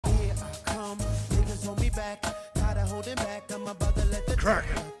Crack.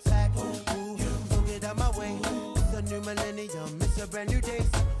 So get out my way. It's a new millennium. It's a brand new day.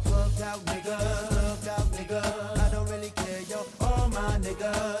 Look out, nigga. I don't really care, yo. All my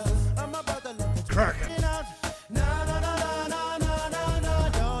niggas. I'm about to let the Crack. out. No.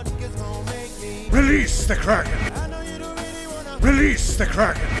 Y'all niggas gon' make me. Release the Kraken. I know you don't really wanna. Release the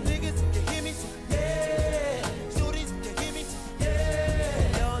Kraken. Niggas, you hear me? Yeah. Shorties, you hear me?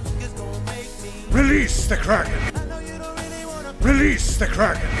 Yeah. Y'all niggas gon' make me. Release the Kraken. I know you don't really wanna. Release the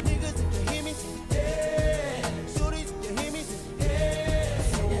Kraken. Niggas, you hear me? Yeah. Shorties, you hear me? Yeah.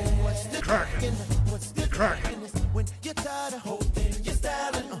 So what's the Kraken. What's the Kraken. when you're tired of holding your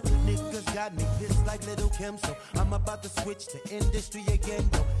styling? Niggas got me pissed like Little Kim, so I'm about to switch to industry again.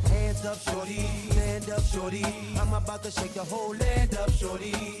 Yo, hands up, shorty, stand up, shorty. I'm about to shake the whole land up,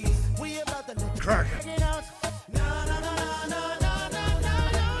 shorty. We about to let the Kraken. it out. No.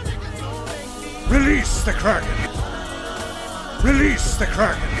 Niggas gon' make me. Release the Kraken. Release the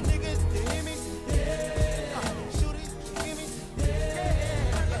Kraken. Niggas, you hear me? Yeah. Shorties, you hear me?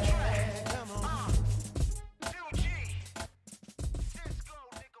 Yeah. Come on.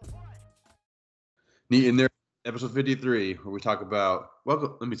 NEET and Nerd, episode 53, where we talk about.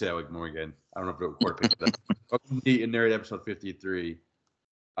 Welcome. Let me say that like more again. I don't know if the recorder picked it up. Welcome to NEET and Nerd, episode 53.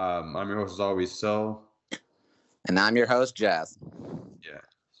 I'm your host as always, So. And I'm your host, Jazz. Yeah.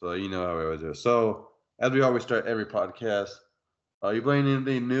 So you know how we always do. So as we always start every podcast, you playing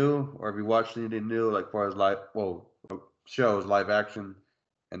anything new, or have you watched anything new, like far as shows, live action,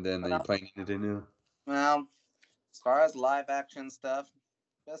 and then you playing anything new? Well, as far as live action stuff,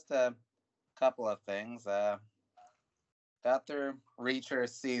 just a couple of things. Got through Reacher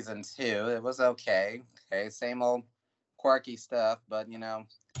season 2. It was okay. Same old quirky stuff, but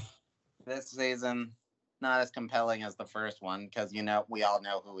this season not as compelling as the first one because we all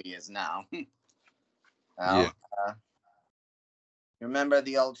know who he is now. Yeah. Remember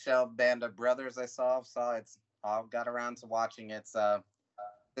the old show Band of Brothers I saw it's got around to watching its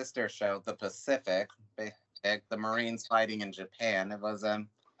sister show, The Pacific, the Marines fighting in Japan. It was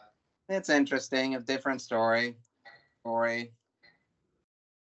it's interesting, a different story. My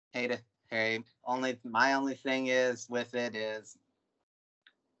only thing is with it is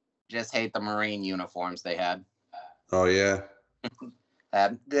just hate the Marine uniforms they had. Oh yeah.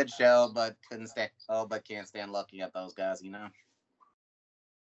 Good show, but can't stand looking at those guys,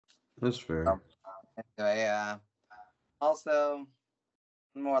 That's fair. Anyway, also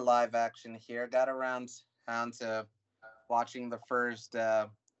more live action here. Got around to watching the first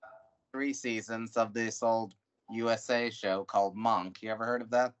 3 seasons of this old USA show called Monk. You ever heard of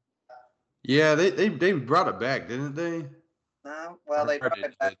that? Yeah, they brought it back, didn't they? No. Well, they brought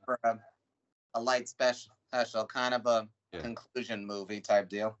it back for a light special, kind of a conclusion movie type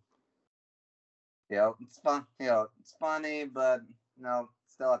deal. It's fun. It's funny, but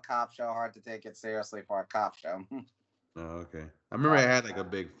still a cop show. Hard to take it seriously for a cop show. Oh, okay. I remember it had like a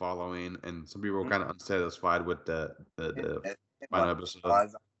big following, and some people were kind of unsatisfied with the final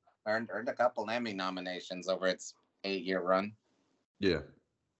episode. Earned a couple Emmy nominations over its 8-year run. Yeah.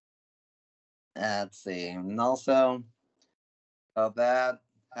 Let's see. And also, that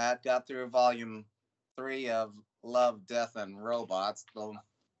got through volume 3 of Love, Death, and Robots.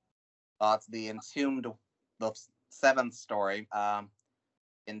 The Entombed, the 7th story.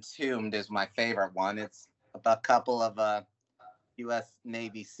 Entombed is my favorite one. It's about a couple of U.S.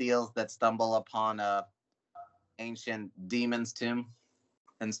 Navy SEALs that stumble upon a ancient demon's tomb.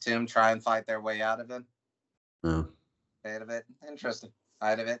 Try and fight their way out of it. Oh. Out of it, interesting.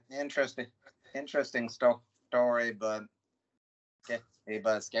 Interesting story, but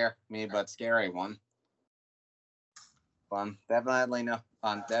scary one. Fun. Definitely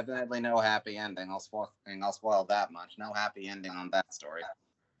no happy ending. I'll spoil that much. No happy ending on that story.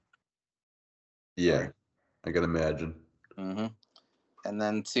 Yeah, I can imagine. Mm-hmm. And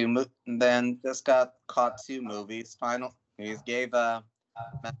then just caught 2 movies. He gave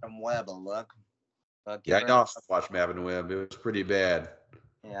Madam Web a look. Yeah, I also watched Madam Web. It was pretty bad.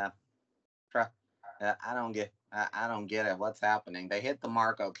 Yeah. I don't get it. What's happening? They hit the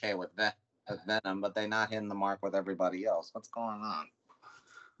mark okay with Venom, but they're not hitting the mark with everybody else. What's going on?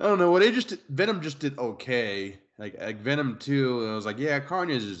 I don't know. Venom just did okay. Like Venom 2, it was like, yeah,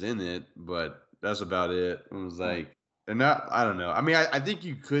 Carnage is in it, but that's about it. It was like, they're not. I don't know. I mean, I think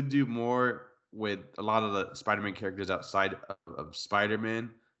you could do more with a lot of the Spider-Man characters outside of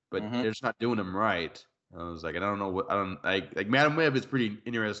Spider-Man, but they're just not doing them right. I was like, I don't know what I don't like Madam Web is a pretty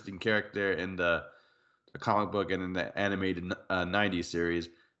interesting character in the comic book and in the animated 90s series.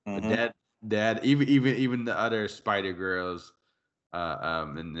 But that even the other Spider Girls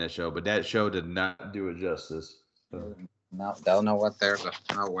in that show, but that show did not do it justice. So. No, don't know what they're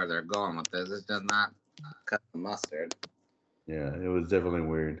know where they're going with this. It does not cut the mustard. Yeah, it was definitely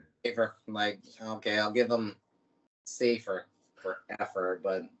weird. For like, okay, I'll give them C for effort,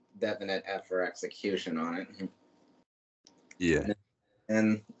 but definite F for execution on it. Yeah.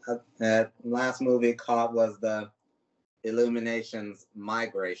 And that last movie caught was the Illuminations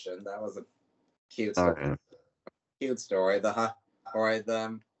Migration. That was a cute Oh, story. yeah. Cute story. The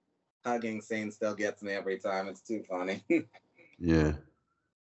hugging scene still gets me every time. It's too funny. Yeah.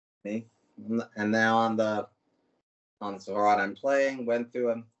 And now on what I'm playing, went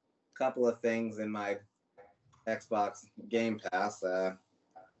through a couple of things in my Xbox Game Pass.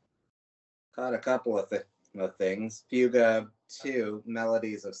 Caught a couple of things. Fuga 2,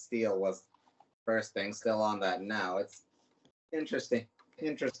 Melodies of Steel was first thing. Still on that now. It's interesting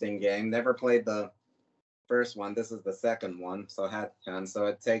game. Never played the first one. This is the second one, so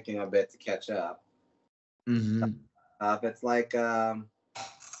it's taking a bit to catch up. Mm-hmm. It's like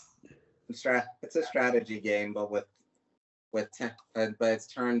it's a strategy game, but but it's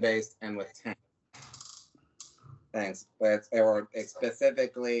turn based and with tank. Thanks, but it's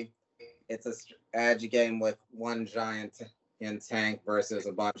specifically it's a strategy game with one giant in tank versus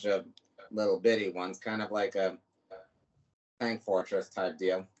a bunch of little bitty ones, kind of like a Tank Fortress type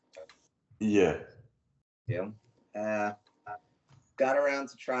deal. Yeah. Yeah. Got around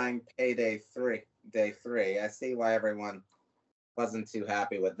to trying Payday 3. Day 3. I see why everyone wasn't too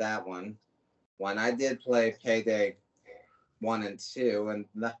happy with that one. When I did play Payday 1 and 2, and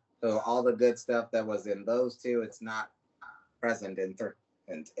so all the good stuff that was in those two, it's not present in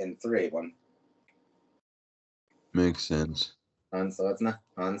 3 one. Makes sense. And so it's not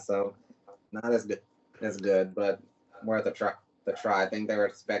as good, but worth a try. I think they were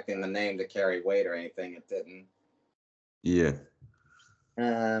expecting the name to carry weight or anything. It didn't. Yeah.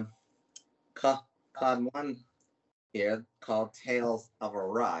 Caught one here called Tales of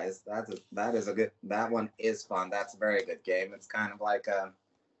Arise. That one is fun. That's a very good game. It's kind of like a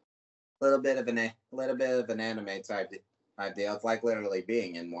little bit of an anime type idea. It's like literally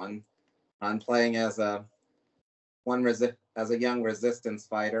being in one. I'm playing as a young resistance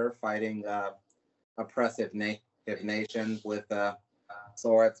fighter fighting oppressive native nations with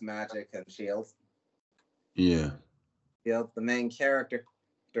swords, magic, and shields. Yeah. The main character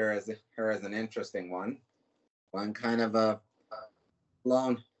is an interesting one. One kind of a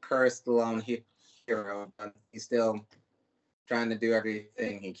cursed lone hero, but he's still trying to do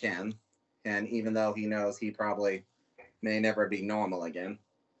everything he can. And even though he knows he probably may never be normal again.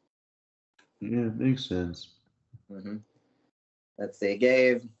 Yeah, makes sense. Mm-hmm. Let's see.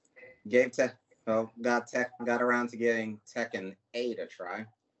 Got around to getting Tekken 8 a try.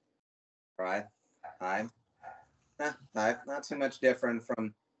 Right. Not too much different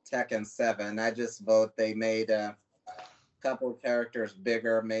from Tekken 7. I just vote they made a couple characters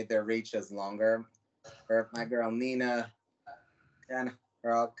bigger, made their reaches longer. Or my girl Nina kind of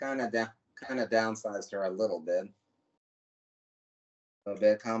downsized her a little bit.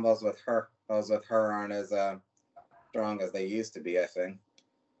 Combos with her aren't as strong as they used to be, I think.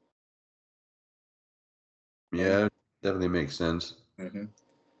 Yeah, definitely makes sense. Mm-hmm.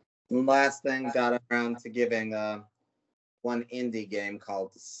 Last thing, got around to giving one indie game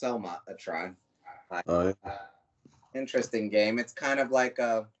called Soma a try. Yeah. Interesting game. It's kind of like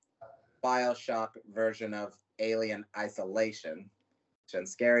a BioShock version of Alien Isolation. And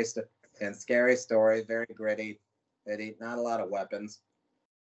scary story, very gritty. Not a lot of weapons.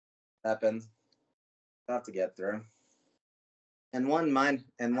 Tough to get through. And one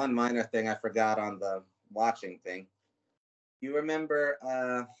minor thing I forgot on the watching thing. You remember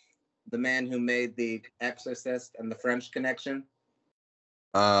the man who made The Exorcist and The French Connection?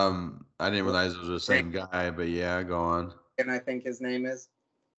 I didn't realize it was the same guy, but yeah, go on. And I think his name is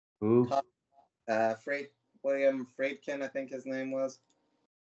Who? William Friedkin, I think his name was.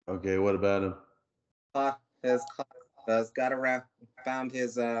 Okay, what about him? Got around, found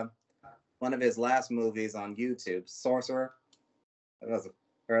his one of his last movies on YouTube, Sorcerer. Got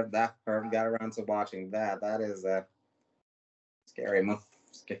around to watching that. That is a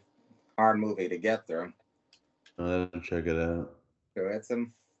hard movie to get through. I'll check it out. So it's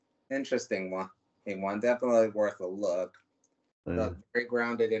an interesting one. Definitely worth a look. Yeah. Very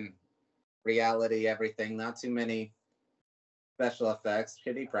grounded in reality, everything. Not too many special effects.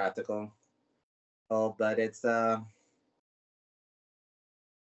 Pretty practical. Oh, but it's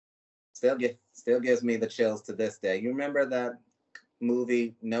still gives me the chills to this day. You remember that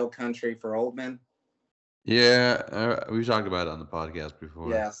movie No Country for Old Men? Yeah, we talked about it on the podcast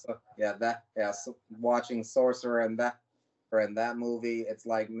before. Yeah, so watching Sorcerer and that movie, it's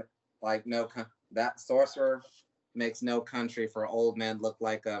like that Sorcerer makes No Country for Old Men look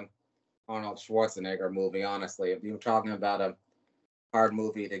like a Arnold Schwarzenegger movie. Honestly, if you're talking about a hard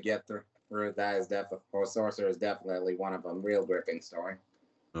movie to get through, that is definitely, or Sorcerer is definitely one of them. Real gripping story.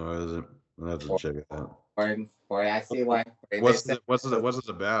 Oh, is it? I'll have to Or, check it out. or I see why they What's said. it? What's it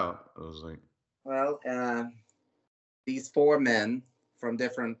about? I was like, Well, these four men from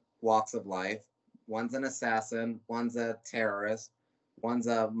different walks of life. One's an assassin, one's a terrorist, one's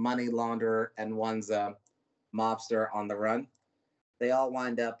a money launderer, and one's a mobster on the run. They all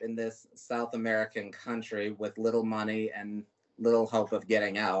wind up in this South American country with little money and little hope of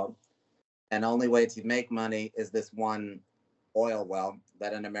getting out. And only way to make money is this one oil well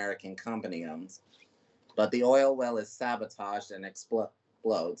that an American company owns. But the oil well is sabotaged and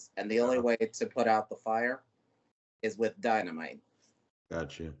explodes. And the only way to put out the fire is with dynamite.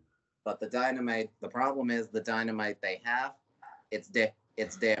 gotcha. But the problem is the dynamite they have, it's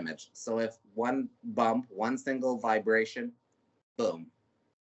damaged. So if one bump, one single vibration, boom.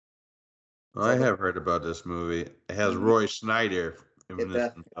 I have heard about this movie. It has Roy Schneider from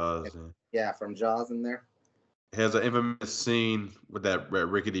Jaws. Yeah, from Jaws in there. It has an infamous scene with that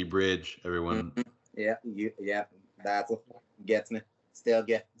rickety bridge. Everyone. Yeah, that's what gets me. Still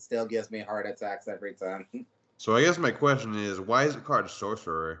gives me heart attacks every time. So I guess my question is, why is it called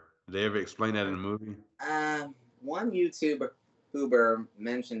Sorcerer? Did they ever explain that in the movie? One YouTuber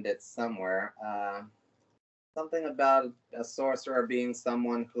mentioned it somewhere. Something about a sorcerer being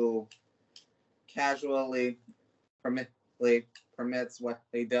someone who casually permits what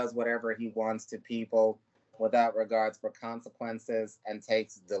he does whatever he wants to people without regards for consequences and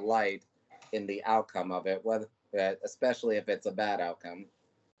takes delight in the outcome of it, whether especially if it's a bad outcome.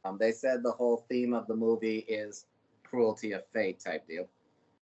 They said the whole theme of the movie is cruelty of fate type deal.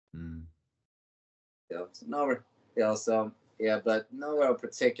 Mm. But no real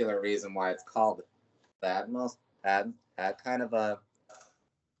particular reason why it's called that. Most had kind of a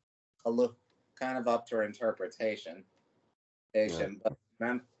look, kind of up to interpretation. Yeah.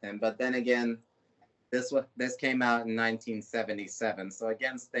 But then again, this came out in 1977. So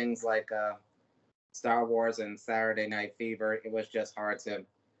against things like Star Wars and Saturday Night Fever, it was just hard to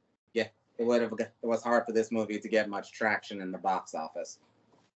get. It was hard for this movie to get much traction in the box office.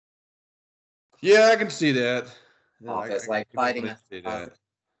 Yeah, I can see that. Fighting it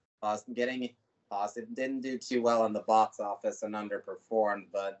didn't do too well in the box office and underperformed,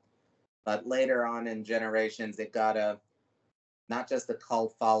 but later on in generations, it got not just a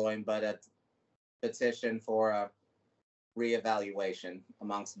cult following, but a petition for a reevaluation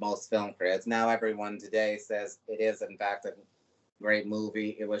amongst most film critics. Now everyone today says it is in fact a great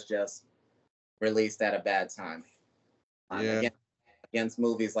movie. It was just released at a bad time. Against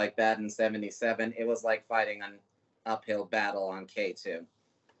movies like that in '77, it was like fighting an uphill battle on K2.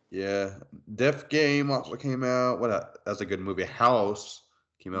 Yeah, Def Game also came out. That's a good movie. House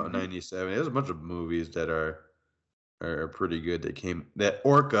came out in '97. There's a bunch of movies that are pretty good. That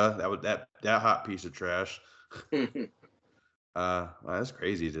Orca, that hot piece of trash. That's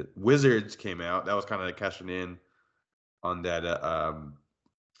crazy. That Wizards came out. That was kind of cashing in on that.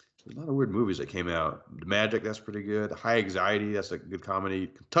 There's a lot of weird movies that came out. The Magic, that's pretty good. High Anxiety, that's a good comedy.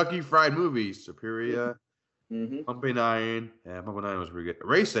 Kentucky Fried Movie, Superior. Pumping Iron. Yeah, Pumping Iron was pretty good.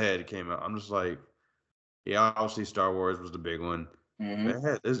 Race Ahead came out. I'm just like, yeah, obviously Star Wars was the big one.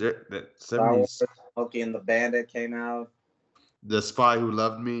 That 70s. Smokey and the Bandit came out. The Spy Who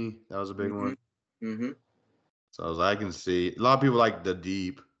Loved Me, that was a big one. So I can see. A lot of people like The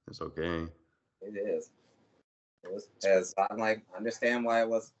Deep. It's okay. It is. I'm like, understand why it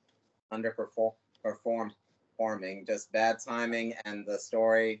was underperforming. Just bad timing, and the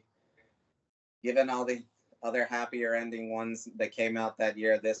story, given all the other happier ending ones that came out that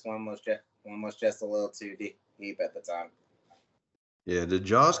year, this one was just a little too deep at the time. Yeah, did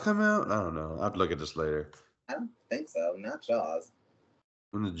Jaws come out? I don't know. I'll have to look at this later. I don't think so. Not Jaws.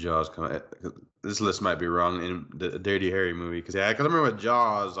 When did Jaws come out? This list might be wrong in the Dirty Harry movie. Because I remember with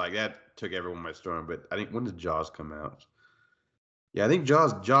Jaws, like that took everyone by storm. But I think, when did Jaws come out? Yeah, I think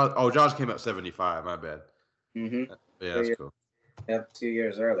Jaws came out 75. My bad. Yeah, that's cool. Yep, 2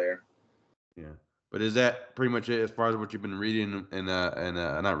 years earlier. Yeah. But is that pretty much it as far as what you've been reading and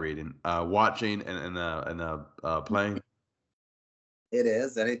not reading, watching and playing? It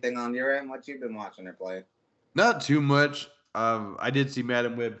is. Anything on your end? What you've been watching or playing? Not too much. I did see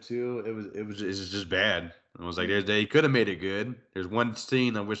Madam Web too. It's just bad. I was like, they could have made it good. There's one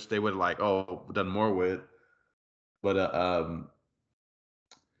scene I wish they would have done more with. But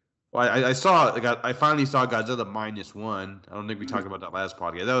well, I finally saw Godzilla -1. I don't think we talked about that last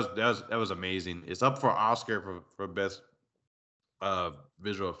podcast. That was amazing. It's up for Oscar for best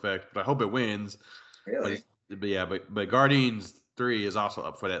visual effect, but I hope it wins. Really? but Guardians 3 is also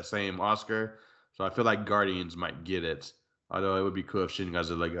up for that same Oscar, so I feel like Guardians might get it. Although it would be cool if Shin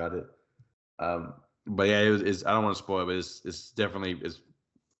Godzilla got it. But yeah, it's I don't want to spoil it, but it's definitely it's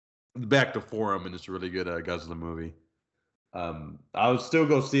back to Forum, and it's a really good Godzilla movie. I would still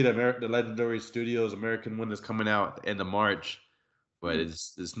go see the Legendary Studios American one that's coming out at the end of March, but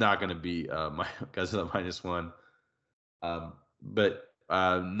it's not going to be my Godzilla -1.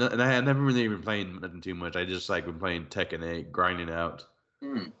 And I never really been playing nothing too much. I just like been playing Tekken 8, grinding out.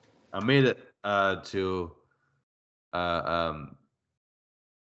 I made it to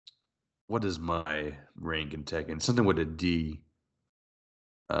what is my rank in Tekken? Something with a D.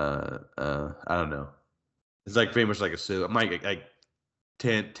 I don't know. It's like famous like a silver. I'm like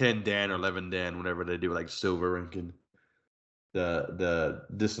 10 Dan or 11 Dan, whenever they do like silver ranking. The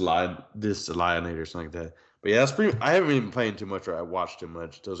Disallianate or something like that. But yeah, that's pretty. I haven't really been playing too much or I watched too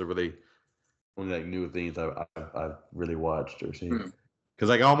much. Those are really only like new things I've really watched or seen. Because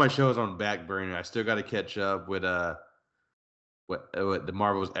like all my shows on back burner, I still got to catch up with what the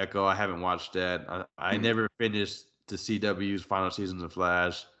Marvel's Echo. I haven't watched that. I never finished the CW's final seasons of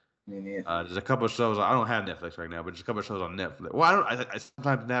Flash. There's a couple of shows. I don't have Netflix right now, but there's a couple of shows on Netflix. Well, I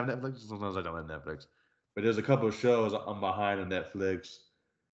sometimes have Netflix. Sometimes I don't have Netflix. But there's a couple of shows I'm behind on Netflix,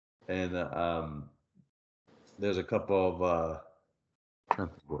 and there's a couple of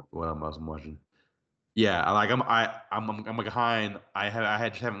what else I'm watching. Yeah, I'm behind. I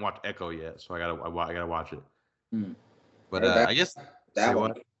haven't watched Echo yet, so I gotta watch it. But I guess that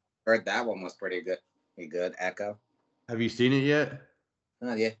one. Heard that one was pretty good. Pretty good. Echo. Have you seen it yet?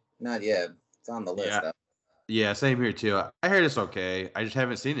 Not yet. It's on the list. Yeah. Though. Yeah, same here too. I heard it's okay. I just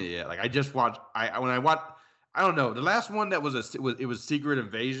haven't seen it yet. Like I just watched. When I watched. I don't know. The last one that was it was Secret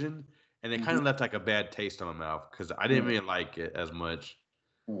Invasion, and it kind of left like a bad taste in my mouth because I didn't really like it as much.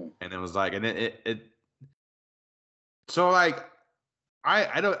 And it was like, and then it. So like,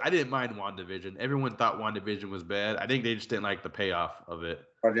 I didn't mind WandaVision. Everyone thought WandaVision was bad. I think they just didn't like the payoff of it.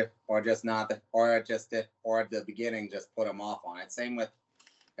 Or the beginning just put them off on it. Same with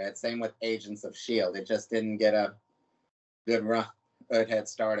Agents of S.H.I.E.L.D. It just didn't get a good run. It had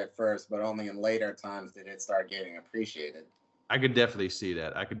started first, but only in later times did it start getting appreciated. I could definitely see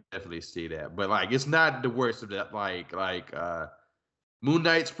that. But like, it's not the worst of that. Like Moon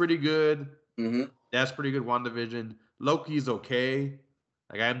Knight's pretty good. That's pretty good. WandaVision. Loki's okay.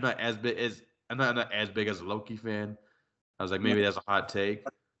 Like I'm not as big as a Loki fan. I was like, maybe that's a hot take.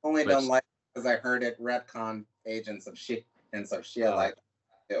 Don't like because I heard it retcon Agents of S.H.I.E.L.D. like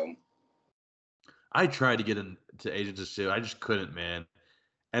too. I tried to get into Agents of S.H.I.E.L.D. I just couldn't, man.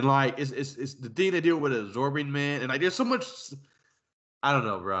 And like, it's the thing they deal with absorbing, man. And like, there's so much. I don't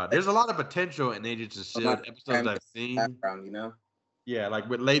know, bro. There's a lot of potential in Agents of S.H.I.E.L.D. episodes I've seen. You know. Yeah, like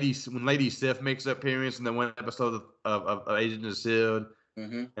when Lady Sif makes an appearance in the one episode of Agents of S.H.I.E.L.D.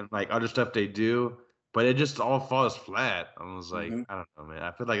 And like other stuff they do, but it just all falls flat. I was like, I don't know, man.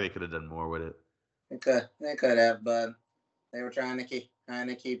 I feel like they could have done more with it. They could have, but they were trying to keep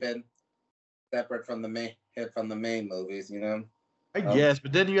it separate from the main movies, you know. I guess,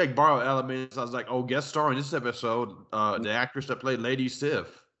 but then you like borrow elements. I was like, oh, guest star in this episode, the actress that played Lady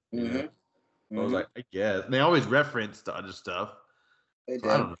Sif. I was like, I guess. And they always reference the other stuff. They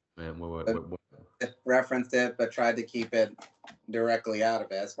did. I don't know, man. What? Referenced it, but tried to keep it directly out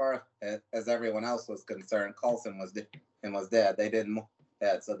of it. As far as everyone else was concerned, Coulson was dead. They didn't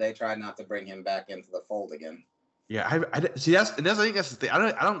that, so they tried not to bring him back into the fold again. Yeah, I see. I think that's the thing.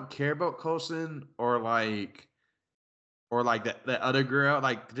 I don't care about Coulson or like that other girl.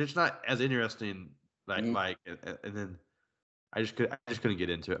 Like, they're just not as interesting. And then I just couldn't get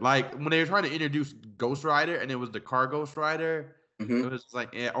into it. Like when they were trying to introduce Ghost Rider, and it was the car Ghost Rider. It was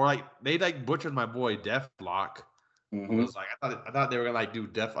like, or like they like butchered my boy Deathlock. It was like I thought they were gonna like do a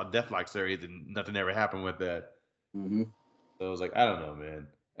Deathlock series, and nothing ever happened with that. So it was like, I don't know, man.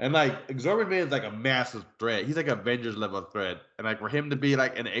 And like Exorbitant Man is like a massive threat. He's like an Avengers level threat, and like for him to be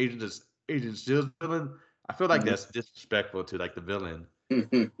like an Agent of S.H.I.E.L.D. villain, I feel like that's disrespectful to like the villain.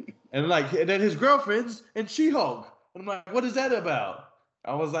 And then his girlfriend's and She-Hulk. And I'm like, what is that about?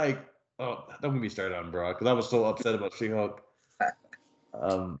 I was like, oh, don't get me started on bro, because I was so upset about She-Hulk.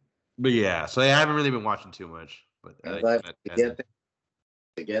 But yeah, so I haven't really been watching too much. But to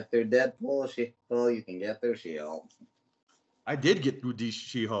get through Deadpool, you can get through She-Hulk. I did get through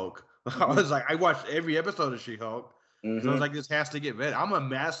She-Hulk. I was like, I watched every episode of She-Hulk. So I was like, this has to get vetted. I'm a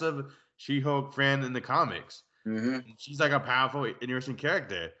massive She-Hulk fan in the comics. She's like a powerful, interesting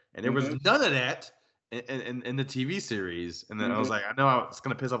character, and there was none of that in the TV series. And then I was like, I know it's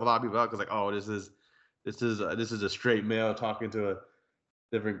gonna piss off a lot of people out because like, oh, this is a straight male talking to a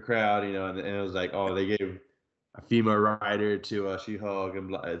different crowd, you know. And it was like, oh, they gave a female writer to She-Hulk,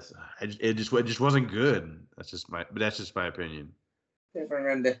 and it just wasn't good. That's just my opinion.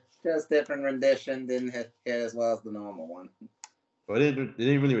 Just different rendition. Didn't hit as well as the normal one. Well, it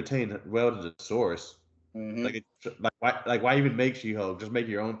didn't really retain well to the source. Mm-hmm. Why even make She-Hulk? Just make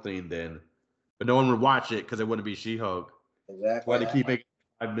your own thing then. But no one would watch it because it wouldn't be She-Hulk. Exactly. Why they keep making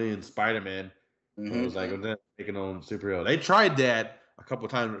 5 million Spider-Man? Mm-hmm. It was like making on superhero. They tried that a couple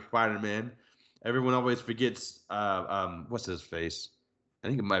times with Spider-Man. Everyone always forgets. What's his face? I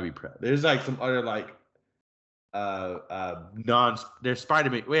think it might be. There's like some other like there's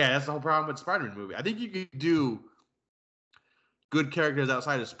Spider-Man. Well, yeah, that's the whole problem with the Spider-Man movie. I think you could do good characters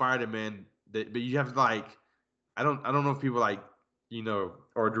outside of Spider-Man, but you have to like. I don't know if people like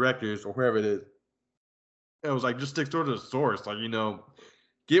or directors or whoever it is. It was like just stick to the source, like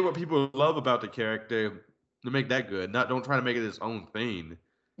get what people love about the character to make that good. Don't try to make it its own thing.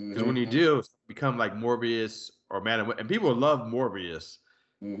 Because when you do, it's become like Morbius or Madam, and people love Morbius,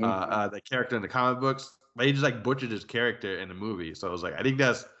 the character in the comic books. They just like butchered his character in the movie, so it was like I think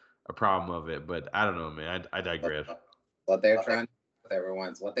that's a problem of it. But I don't know, man. I digress. What they're trying to do with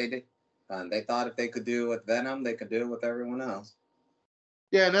everyone's what they did. They thought if they could do it with Venom, they could do it with everyone else.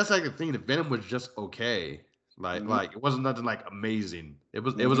 Yeah, and that's like the thing. The Venom was just okay. Like it wasn't nothing like amazing. It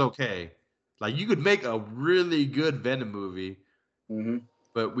was okay. Like you could make a really good Venom movie,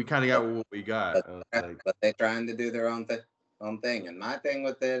 but we kind of got what we got. But they're trying to do their own thing. And my thing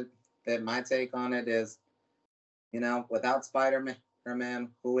with my take on it is, without Spider-Man,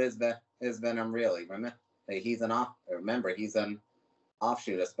 who is Venom really? Remember, he's an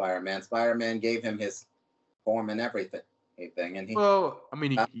offshoot of Spider-Man. Spider-Man gave him his form and everything. And he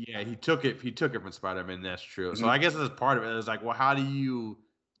took it from Spider-Man. That's true. So I guess that's part of it. It's like, well, how do you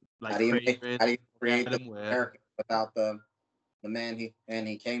create the character without the man he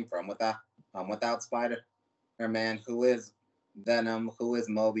came from? Without Spider-Man, who is Venom, who is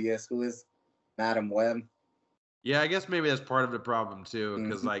Mobius, who is Madam Web? Yeah, I guess maybe that's part of the problem too,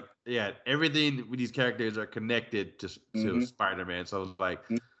 because everything with these characters are connected to Spider-Man. So it's like,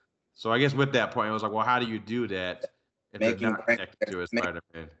 so I guess with that point, it was like, well, how do you do that if they're not connected to a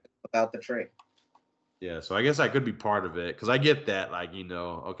Spider-Man without the tree? Yeah, so I guess that could be part of it, because I get that,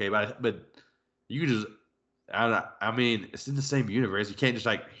 okay, but you just, I don't know. I mean, it's in the same universe. You can't just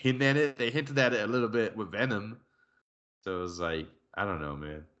hint at it. They hinted at it a little bit with Venom, so it was like, I don't know,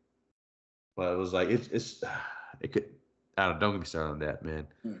 man. But it was like it could. I don't know. Don't get me started on that, man.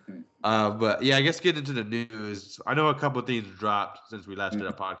 But yeah, I guess get into the news. I know a couple of things dropped since we last did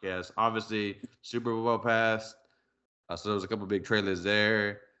a podcast. Obviously, Super Bowl passed, so there was a couple of big trailers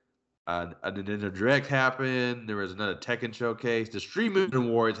there. And then the Direct happened. There was another Tekken showcase. The Streaming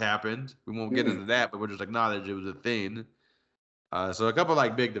Awards happened. We won't get into that, but we'll just acknowledge it was a thing. So a couple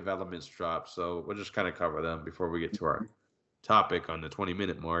big developments dropped. So we'll just kind of cover them before we get to our topic on the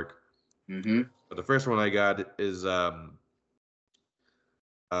 20-minute mark. But the first one I got is and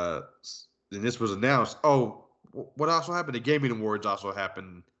this was announced. Oh, what also happened? The Gaming Awards also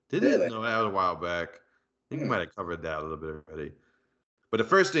happened. Did it? No, that was a while back. I think we might have covered that a little bit already. But the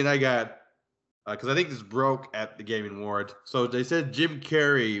first thing I got, because I think this broke at the Gaming Award. So they said Jim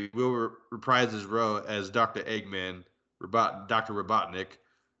Carrey will reprise his role as Dr. Eggman, Dr. Robotnik,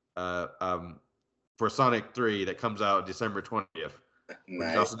 for Sonic 3 that comes out December 20th. Which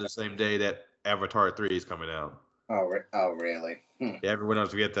is also the same day that Avatar 3 is coming out. Oh really? Yeah, everyone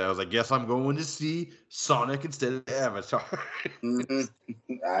else forget that. I was like, yes, I'm going to see Sonic instead of Avatar. I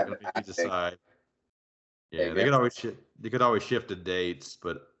decide. Yeah, they could always shift the dates,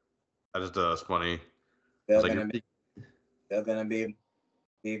 but I just thought it was funny. They're gonna be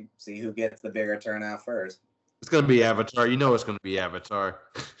see who gets the bigger turnout first. It's gonna be Avatar. You know it's gonna be Avatar.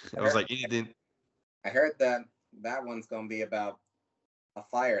 I was like, anything. I heard that one's gonna be about a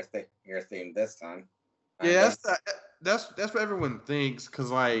fire theme this time. Yeah, that's what everyone thinks, because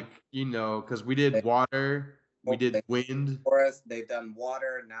because we did water, we did wind. Forest, they've done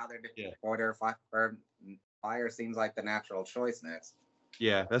water. Now they're doing water. Fire seems like the natural choice next.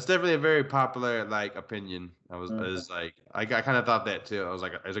 Yeah, that's definitely a very popular opinion. I kind of thought that too. I was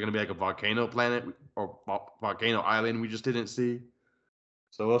like, is it gonna be like a volcano planet or volcano island we just didn't see?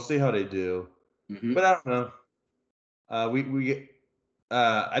 So we'll see how they do. But I don't know.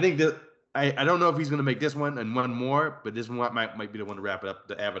 I think that I don't know if he's gonna make this one and one more, but this one might be the one to wrap it up,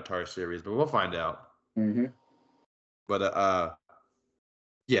 the Avatar series. But we'll find out. But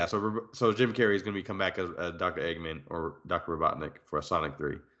yeah. So Jim Carrey is gonna come back as Dr. Eggman or Dr. Robotnik for Sonic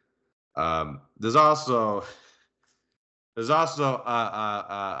 3. There's also a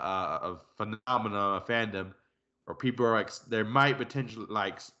phenomenon, a fandom, where people are there might potentially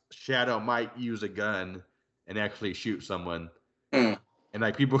Shadow might use a gun and actually shoot someone. Hmm. And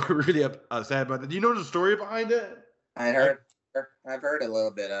like people were really sad about that. Do you know the story behind it? I've heard a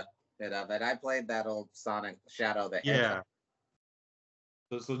little bit of it. I played that old Sonic Shadow the Hedgehog.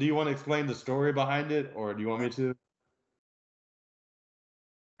 Yeah. So do you want to explain the story behind it, or do you want me to?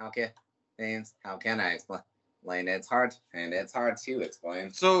 How can I explain? It's hard to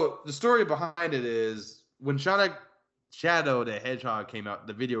explain. So the story behind it is when Sonic Shadow the Hedgehog came out,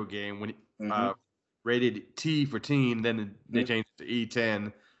 the video game, when rated T for teen, then they changed it to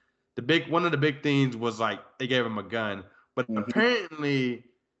E10. One of the big things was like they gave him a gun, but apparently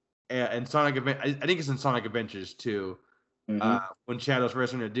in Sonic I think it's in Sonic Adventures too. When Shadow's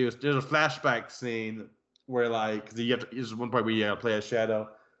first introduced, there's a flashback scene where like there's one point where you play as Shadow,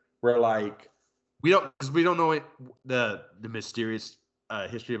 where like we don't know the mysterious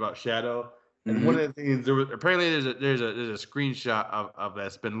history about Shadow. And one of the things apparently there's a screenshot of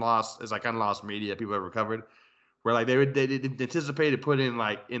that's been lost. It's like unlost media people have recovered, where like they anticipated putting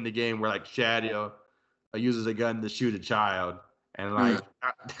like in the game where like Shadow uses a gun to shoot a child, and like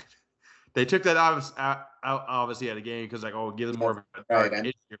they took that obviously out of the game because like it gives more of a dark in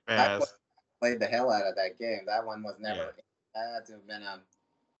your past. Played the hell out of that game. That one was never. That had to have been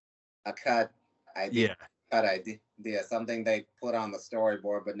a cut idea. Yeah. Cut idea. Something they put on the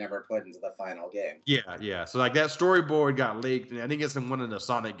storyboard but never put into the final game. Yeah. So like that storyboard got leaked, and I think it's in one of the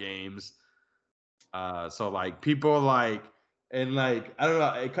Sonic games. So like people like and like I don't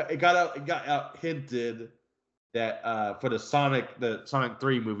know, it got out hinted that for the Sonic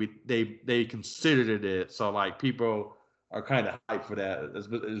 3 movie they considered it. So like people are kind of hyped for that. It's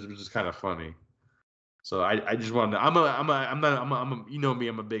just kind of funny. So I just wanted to, I'm a you know me,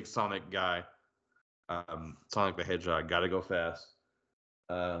 I'm a big Sonic guy. Sonic the Hedgehog, gotta go fast.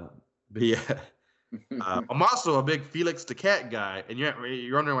 But yeah. I'm also a big Felix the Cat guy, and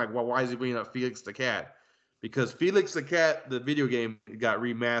you're wondering like, well, why is he bringing up Felix the Cat? Because Felix the Cat, the video game, got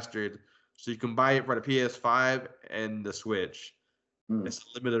remastered, so you can buy it for the PS5 and the Switch. It's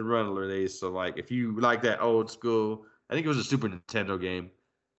a limited run release, so like if you like that old school, I think it was a Super Nintendo game.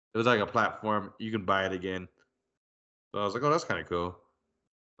 It was like a platform. You can buy it again. So I was like, oh, that's kind of cool.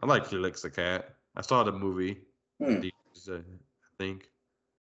 I like Felix the Cat. I saw the movie, I think.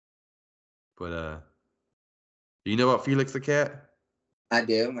 But do you know about Felix the Cat? I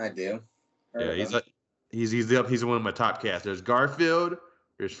do. Yeah, he's one of my top cats. There's Garfield,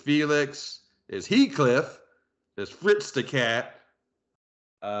 there's Felix, there's Heathcliff, there's Fritz the Cat.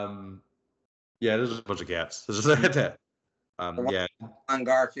 Yeah, there's a bunch of cats. Yeah.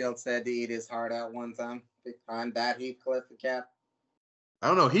 Garfield said to eat his heart out one time behind that Heathcliff the cat. I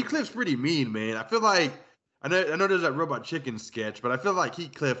don't know. Heathcliff's pretty mean, man. I feel like I know there's that Robot Chicken sketch, but I feel like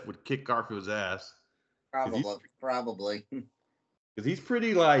Heathcliff would kick Garfield's ass. Probably. Because he's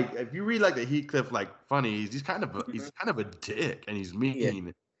pretty like, if you read like the Heathcliff like funny, he's kind of a dick and he's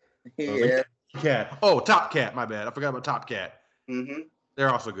mean. Yeah. Cat. Oh, Top Cat. My bad. I forgot about Top Cat. Mm-hmm. They're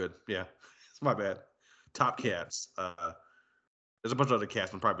also good. Yeah, it's my bad. Top Cats. There's a bunch of other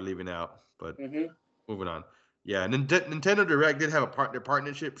cats I'm probably leaving out, but moving on. Yeah, Nintendo Direct did have their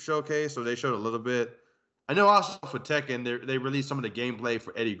partnership showcase, so they showed a little bit. I know also for Tekken, they released some of the gameplay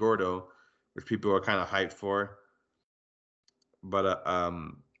for Eddie Gordo, which people are kind of hyped for. But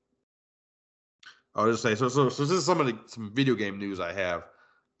I'll just say so. This is some video game news I have.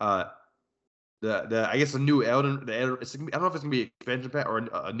 I guess the new I don't know if it's gonna be an expansion pack or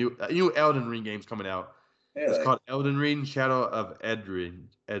a new Elden Ring game's coming out. Really? It's called Elden Ring: Shadow of Edrin.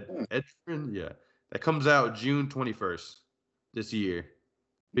 Edrin, yeah. That comes out June 21st this year.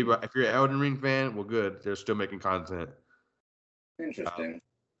 People, if you're an Elden Ring fan, well, good. They're still making content. Interesting.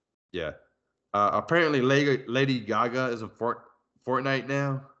 Yeah. Apparently, Lady Gaga is in Fortnite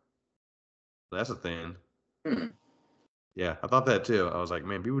now. That's a thing. Yeah, I thought that too. I was like,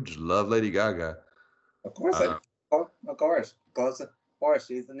 man, people just love Lady Gaga. Of course, of course.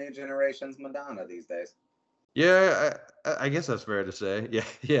 She's the new generation's Madonna these days. Yeah, I guess that's fair to say.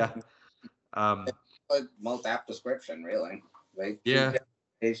 Yeah. Like most apt description, really.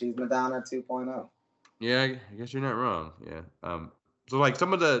 She's Madonna 2.0. Yeah, I guess you're not wrong. Yeah. So like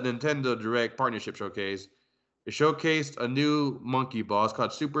some of the Nintendo Direct partnership showcase, it showcased a new Monkey Ball. It's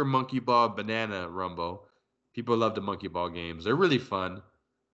called Super Monkey Ball Banana Rumble. People love the Monkey Ball games. They're really fun.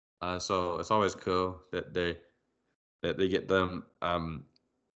 So it's always cool that they get them.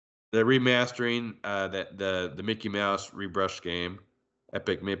 They're remastering the Mickey Mouse rebrush game,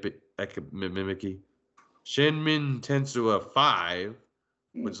 Epic Mimicky. Shinmin Tensua 5,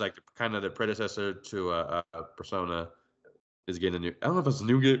 which is like kind of the predecessor to Persona, is getting a new. I don't know if it's a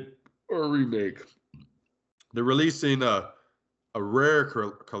new game or a remake. They're releasing a rare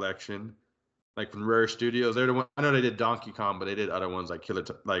collection like from Rare Studios. They're the one. I know they did Donkey Kong, but they did other ones like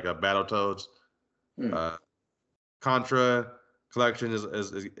Battletoads. Hmm. Contra Collection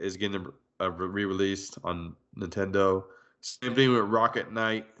is getting re-released on Nintendo. Same thing with Rocket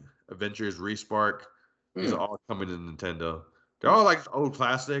Knight, Adventures Respark. These are all coming to Nintendo. They're all like old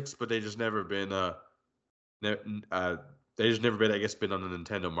classics, but they just never been they just never been, I guess, been on the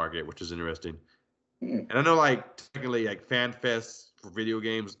Nintendo market, which is interesting. Hmm. And I know, like, technically, like Fan Fest for video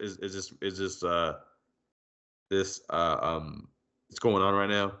games is it's going on right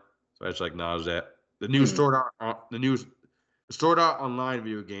now. So I just like acknowledge that the new Sword Art Online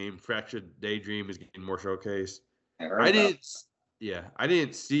video game Fractured Daydream is getting more showcase. I heard about I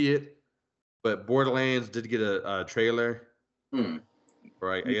didn't see it, but Borderlands did get a trailer, or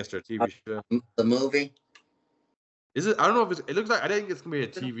I guess their TV show. the movie. Is it? I don't know if it looks like, I think it's gonna be a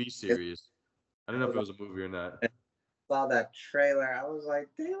TV series. I don't know if it was a movie or not. Saw that trailer. I was like,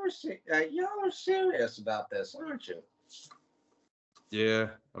 y'all are serious about this, aren't you? Yeah,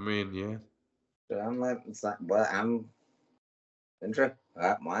 I mean, yeah. So I'm like, it's like, well, I'm interested.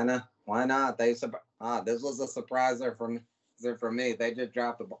 Why not? Why not? This was a surpriser for me. They just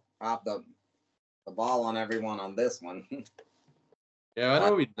dropped the ball on everyone on this one. Yeah, I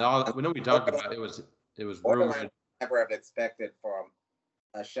know we talked about it. It was rumored. Never have expected from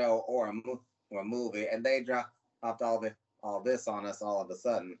a show or a movie, and they dropped all this on us all of a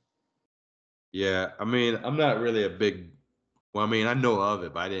sudden. Yeah, I mean, I'm not really a big. Well, I mean, I know of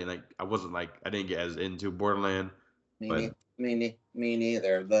it, but I didn't get as into Borderland. Me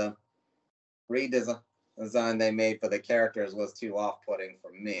neither. The redesign they made for the characters was too off-putting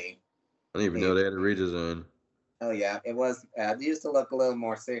for me. I didn't even know they had a redesign. Oh yeah, it was. It used to look a little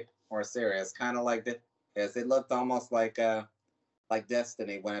more serious, kind of like this. It looked almost like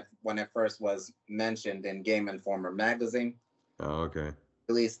Destiny when it first was mentioned in Game Informer magazine. Oh, okay.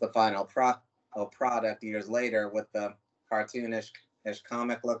 Released the final product years later with the cartoonish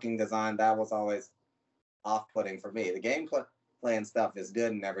comic-looking design. That was always off-putting for me. The gameplay and stuff is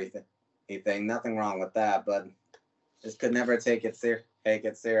good and everything. Nothing wrong with that, but just could never take it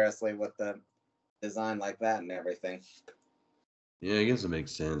seriously with the design like that and everything. Yeah, I guess it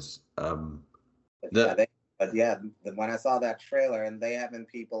makes sense. When I saw that trailer and they having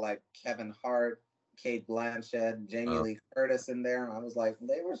people like Kevin Hart, Kate Blanchett, Jamie Lee Curtis in there, I was like,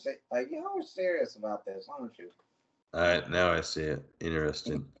 y'all were serious about this, aren't you? All right, now I see it.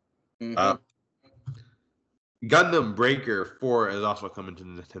 Interesting. Mm-hmm. Gundam Breaker 4 is also coming to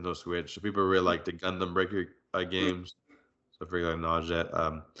the Nintendo Switch. So people really like the Gundam Breaker games. So I figured I'd acknowledge that.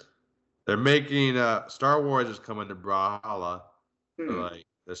 They're making Star Wars is coming to Brawlhalla. So like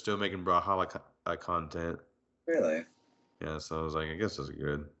they're still making Brawlhalla content. Really? Yeah, so I was like, I guess that's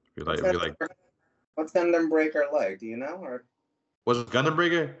good. What's Gundam Breaker like? Do you know? Or was it Gundam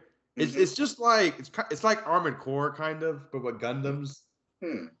Breaker? It's just like it's like Armored Core kind of, but with Gundams.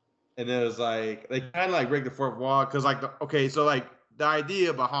 And it was like they kind of like break the fourth wall because so like the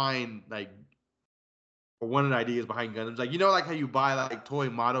idea behind or one of the ideas behind Gundams, like like how you buy like toy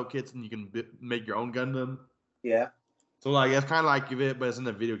model kits and you can make your own Gundam. Yeah. So like it's kind of like it, but it's in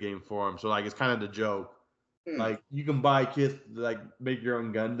a video game form. So like it's kind of the joke. Like you can buy kits to, like make your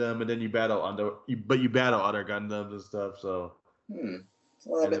own Gundam, and then you battle other Gundams and stuff. So it's a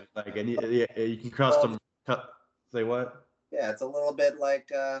little bit like you can custom say what? Yeah, it's a little bit like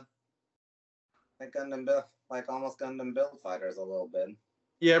Gundam Build, like almost Gundam Build Fighters a little bit.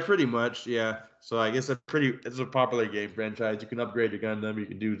 Yeah, pretty much. Yeah. So I guess it's a popular game franchise. You can upgrade your Gundam. You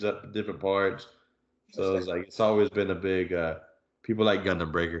can do different parts. So it's always been a big people like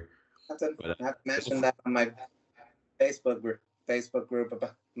Gundam Breaker. I've mentioned that on my Facebook group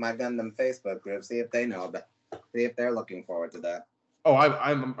about my Gundam Facebook group. See if they know about. See if they're looking forward to that. Oh,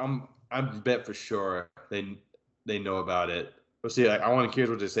 I'm bet for sure they know about it. But see, I want to hear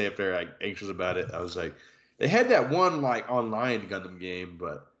what they say if they're like anxious about it. I was like, they had that one like online Gundam game,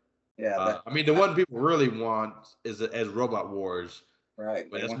 but yeah, I mean the one people really want is Robot Wars. Right.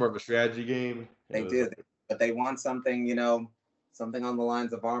 But that's more of a strategy game. They do, but they want something, something on the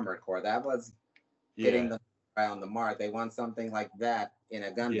lines of Armored Core. That was hitting them around the mark. They want something like that in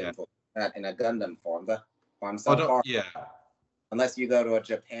a Gundam form. Unless you go to a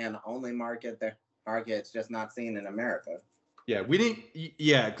Japan-only market, it's just not seen in America. Yeah, we didn't.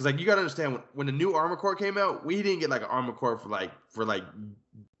 Yeah, because like you gotta understand when the new Armored Core came out, we didn't get like an Armored Core for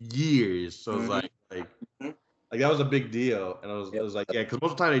years. So it's like that was a big deal, and it was like because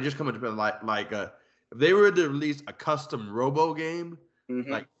most of the time they just come into if they were to release a custom Robo game,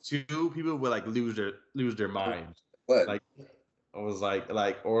 like two people would like lose their minds. Like it was like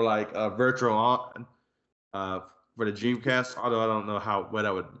Virtual On for the Dreamcast. Although I don't know what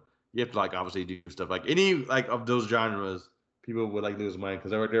that would you have to like obviously do stuff like any like of those genres. People would like lose mind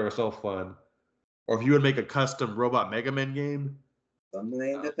because they were so fun. Or if you would make a custom robot Mega Man game,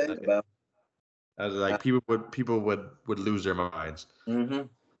 Something to think about. as like people would lose their minds.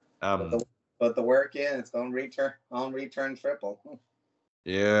 Mm-hmm. Put the work in. It's gonna return triple.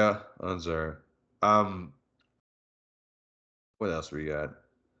 Yeah, answer. What else we got?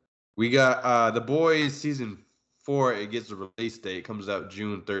 We got The Boys season 4. It gets a release date. Comes out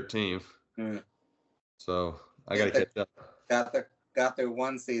June 13th. So I gotta catch up. Got through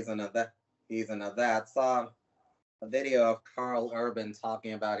one season of that. Saw a video of Carl Urban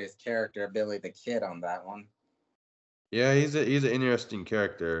talking about his character Billy the Kid on that one. Yeah, he's an interesting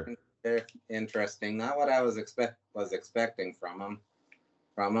character. Very interesting. Not what I was expecting from him.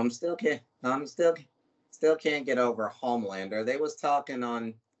 Still can't get over Homelander. They was talking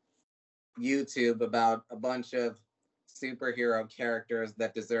on YouTube about a bunch of superhero characters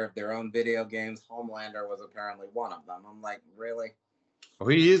that deserve their own video games. Homelander was apparently one of them. I'm like, really? Well,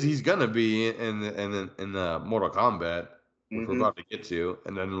 he is. He's gonna be in the Mortal Kombat, which we're about to get to,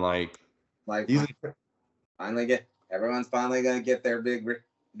 and then everyone's finally gonna get their big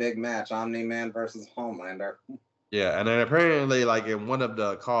match: Omni-Man versus Homelander. Yeah, and then apparently, like in one of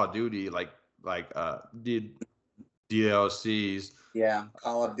the Call of Duty, DLCs. Yeah,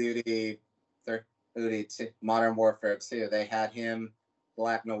 Call of Duty, Modern Warfare 2. They had him,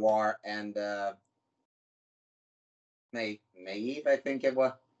 Black Noir, and Maeve, I think it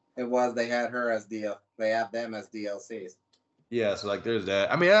was. They had her as They have them as DLCs. Yeah, so like there's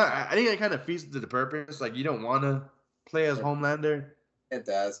that. I mean, I think it kind of feeds to the purpose. Like you don't want to play as Homelander. It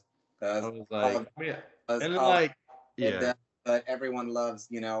does. I was like, but everyone loves,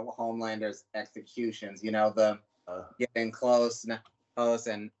 Homelander's executions. The getting close and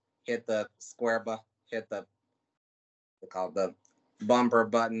hit the hit the bumper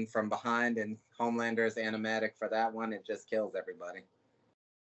button from behind, and Homelander's animatic for that one. It just kills everybody.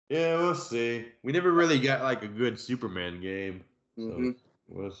 Yeah, we'll see. We never really got like a good Superman game, so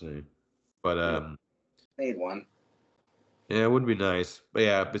we'll see. But need one. Yeah, it would be nice.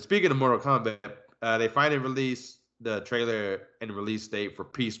 But speaking of Mortal Kombat, they finally released the trailer and release date for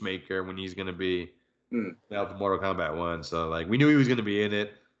Peacemaker when he's gonna be out for Mortal Kombat 1. So like we knew he was gonna be in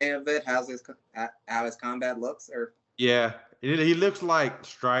it. And how his combat looks, or yeah, he looks like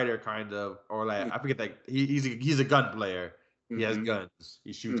Strider kind of, or like I forget, like he's a gun player. He has guns.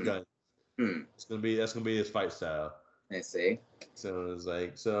 He shoots guns. That's gonna be his fight style. I see. So it's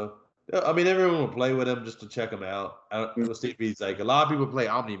like I mean, everyone will play with him just to check him out. We'll see if he's like a lot of people play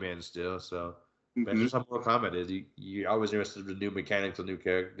Omni-Man still. So that's just how Mortal Kombat is. You're always interested in new mechanics and new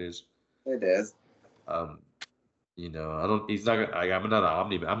characters. It is. I don't. He's not. I'm not an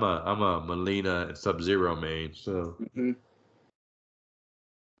Omni-Man. I'm a Melina and Sub-Zero main. So.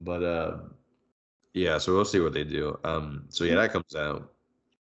 But yeah. So we'll see what they do. So yeah, that comes out,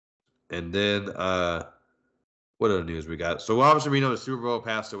 and then what other news we got? So obviously we know the Super Bowl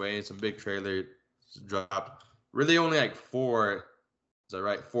passed away and some big trailers dropped. Really only like 4. Is that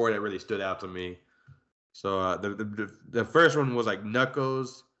right? 4 that really stood out to me. So the first one was like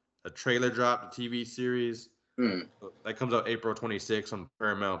Knuckles, a trailer drop, the TV series. That comes out April 26th on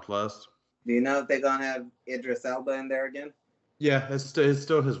Paramount Plus. Do you know if they're gonna have Idris Elba in there again? Yeah, it's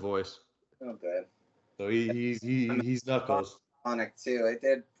still his voice. Oh, good. So he's Knuckles. Sonic 2, it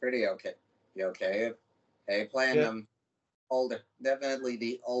did pretty okay. You okay? Hey, playing them older, definitely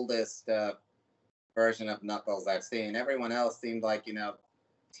the oldest version of Knuckles I've seen. Everyone else seemed like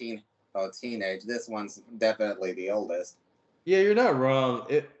teenage. This one's definitely the oldest. Yeah, you're not wrong.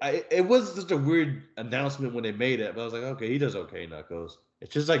 It was just a weird announcement when they made it, but I was like, okay, he does okay, Knuckles.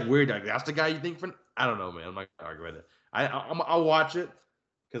 It's just like weird. Like that's the guy you think for? I don't know, man. I'm not gonna argue with it. I'll watch it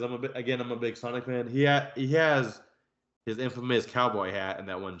because I'm a big Sonic fan. He has his infamous cowboy hat in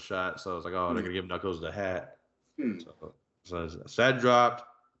that one shot, so I was like, oh, they're gonna give Knuckles the hat. So that dropped.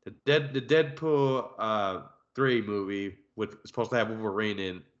 The Deadpool 3 movie, which is supposed to have Wolverine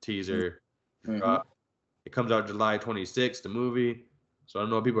in teaser, dropped. It comes out July 26th, the movie. So I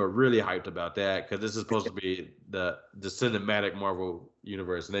know people are really hyped about that because this is supposed to be the cinematic Marvel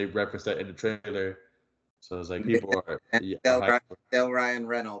universe, and they referenced that in the trailer. So it's like people are. Still Ryan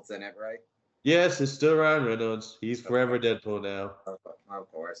Reynolds in it, right? Yes, it's still Ryan Reynolds. He's forever Deadpool now.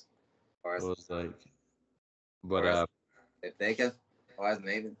 Of course. So it's like, but if they can,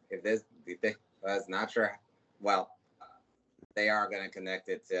 if was not sure. Well, they are going to connect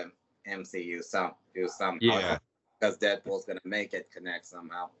it to MCU somehow. Yeah, because Deadpool's going to make it connect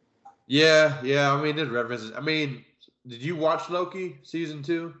somehow. Yeah. I mean, there's references. I mean, did you watch Loki season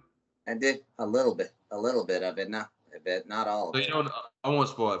 2? I did a little bit of it. a bit, not all of So it. I won't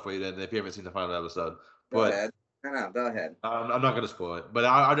spoil it for you then if you haven't seen the final episode. Go But ahead. No, go ahead. I'm not gonna spoil it. But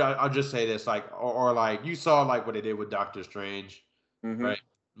I'll just say this, like, or like you saw like what they did with Doctor Strange, Mm-hmm. right?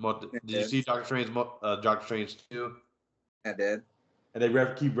 Did you see Doctor Strange 2? I did. And they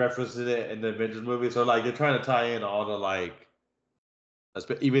keep referencing it in the Avengers movie. So like they're trying to tie in all the like,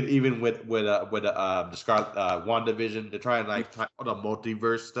 even with the Scarlet WandaVision, they're trying to like tie all the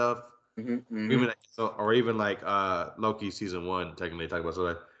multiverse stuff. Mm-hmm. Even or even like Loki season 1 technically talk about, so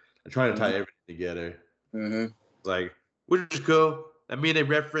like they're trying to tie everything together. Mm-hmm. Like, which is cool. I mean, they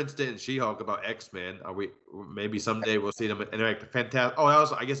referenced it in She-Hulk about X-Men. Maybe someday we'll see them interact. Fantastic.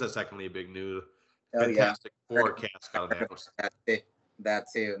 Oh, I guess that's secondly big news. Oh, Fantastic yeah. Four cast got announced. That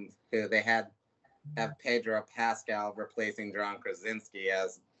too. They have Pedro Pascal replacing John Krasinski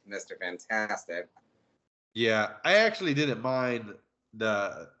as Mr. Fantastic. Yeah, I actually didn't mind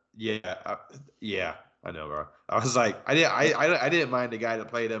the. Yeah, I know, bro. I was like, I didn't mind the guy that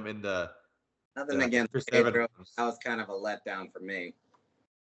played him in the. Nothing against Chris Pedro. Evans. That was kind of a letdown for me.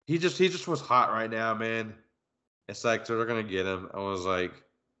 He just was hot right now, man. It's like, so they're gonna get him. I was like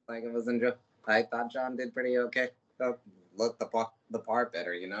it was enjoy. I thought John did pretty okay. Looked the part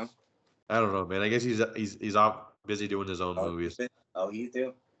better, you know. I don't know, man. I guess he's off busy doing his own movies. He's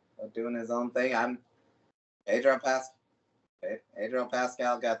doing his own thing. Pedro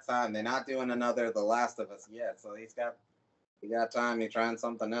Pascal got time. They're not doing another The Last of Us yet, so he got time. He's trying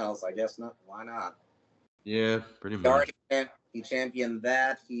something else. I guess not. Why not? Yeah, pretty much. He championed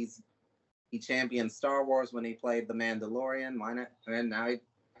that. He championed Star Wars when he played the Mandalorian. Why not? And now he's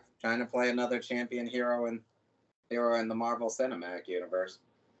trying to play another champion hero in the Marvel Cinematic Universe.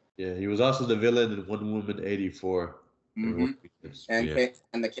 Yeah, he was also the villain in Wonder Woman 84. Mm-hmm.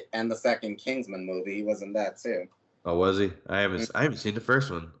 And the second Kingsman movie, he was in that too. Oh, was he? I haven't seen the first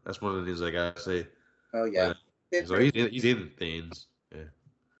one. That's one of the things I gotta say. Oh yeah. So he's in things.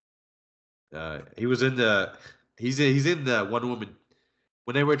 Yeah. He was in the. He's in the Wonder Woman.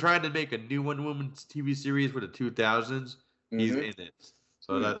 When they were trying to make a new Wonder Woman TV series for the 2000s, he's in it.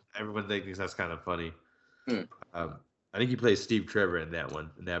 So that everyone thinks that's kind of funny. I think he plays Steve Trevor in that one,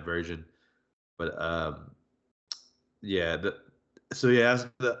 in that version. But yeah.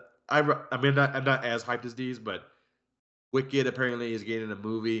 I'm not as hyped as these, but Wicked apparently is getting a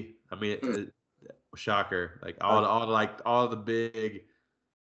movie. I mean, shocker! Like all the big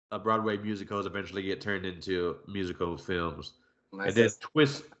Broadway musicals eventually get turned into musical films.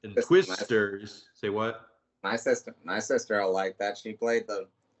 Twisters. Say what? My sister will like that. She played the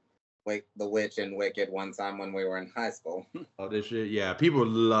witch in Wicked one time when we were in high school. Oh, this shit. Yeah, people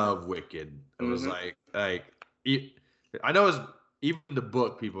love Wicked. It was like I know it's even the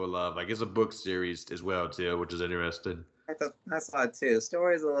book people love. Like, it's a book series as well too, which is interesting. I saw it too.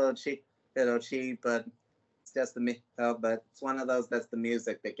 Story's a little cheap, but it's just but it's one of those that's the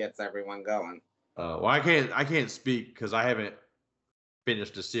music that gets everyone going. Well, I can't speak because I haven't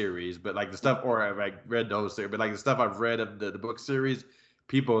finished the series, but like the stuff, or I've like read those series, but like the stuff I've read of the book series,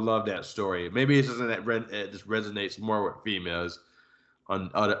 people love that story. Maybe it's just that it just resonates more with females on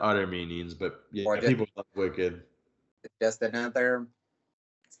other meanings, but yeah, people love Wicked. It's just another.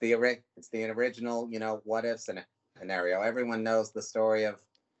 It's the original, what if scenario. Everyone knows the story of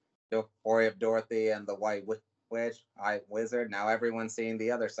Dorothy and the White Wizard. Now everyone's seeing the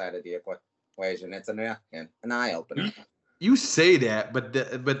other side of the equation. It's an eye opener. You say that, but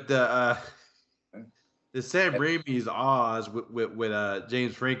the Sam Raimi's Oz with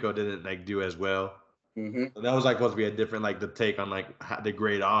James Franco didn't like do as well. Mm-hmm. So that was like supposed to be a different the take on like the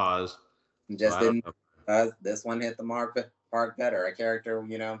great Oz. Just didn't. This one hit the mark better. A character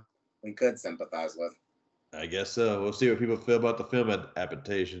we could sympathize with. I guess so. We'll see what people feel about the film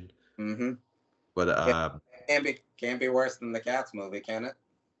adaptation. Mm-hmm. But can't be worse than the Cats movie, can it?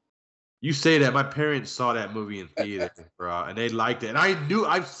 You say that. My parents saw that movie in theater, bro, and they liked it. And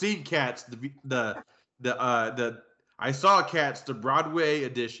I've seen Cats. I saw Cats, the Broadway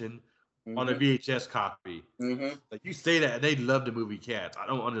edition, on a VHS copy. Mm-hmm. Like, you say that, and they love the movie Cats. I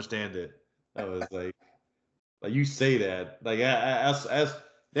don't understand it. I was like you say that. Like, as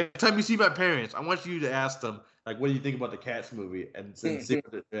next time you see my parents, I want you to ask them, like, what do you think about the Cats movie, and see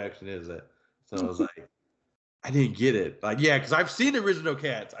what the reaction is. So I was like, I didn't get it. Like, yeah, because I've seen the original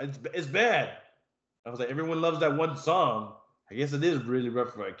Cats. It's bad. I was like, everyone loves that one song. I guess it is really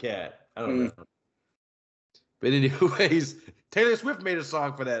rough for a cat. I don't know. But anyways, Taylor Swift made a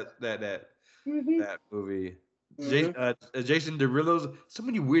song for that movie. Jason Derulo's so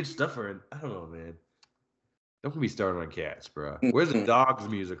many weird stuff are in. I don't know, man. Don't get me started on Cats, bro. Where's the Dogs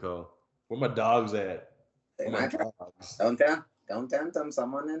musical? Where my dogs at? Don't Don't tempt them.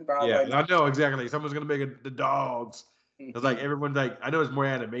 Someone in Yeah, Broadway. I know exactly. Someone's gonna make the dogs. It's like everyone's like, I know it's more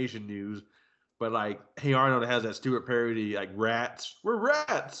animation news, but like, Hey Arnold has that stupid parody like rats. We're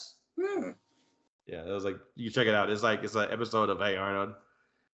rats. Hmm. Yeah, it was like you check it out. It's an episode of Hey Arnold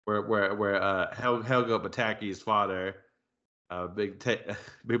where Helga Pataki's father,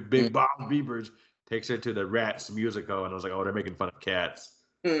 big Bob Beavers, takes her to the Rats musical, and I was like, oh, they're making fun of cats.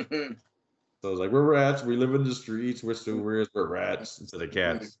 So I was like, we're rats. We live in the streets. We're sewers. We're rats instead of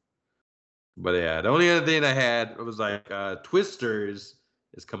cats. But yeah, the only other thing I had was like Twisters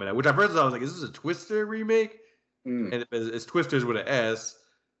is coming out, which at first I was like, is this a Twister remake? And it's Twisters with an S.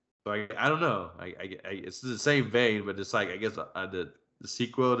 So I don't know. It's the same vein, but it's like I guess the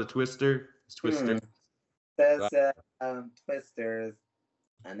sequel to Twister is Twister. Says Twisters,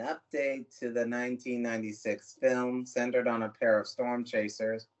 an update to the 1996 film centered on a pair of storm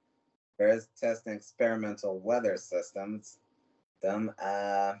chasers who is testing experimental weather systems. No,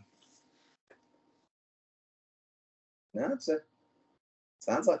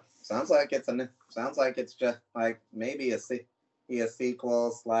 sounds like it's just like maybe a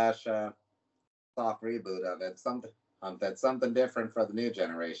sequel slash soft reboot of it. Something different for the new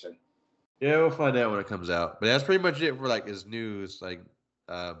generation. Yeah, we'll find out when it comes out. But that's pretty much it for like his news, like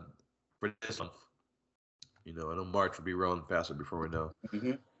for this month. I know March will be rolling faster before we know.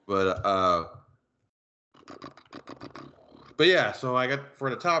 But yeah, so I got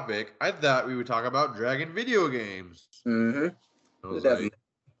for the topic, I thought we would talk about Dragon video games. Who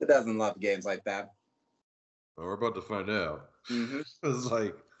doesn't love games like that? Well, we're about to find out. It's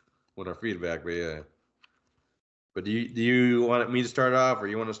like what our feedback, but yeah. But do you want me to start off, or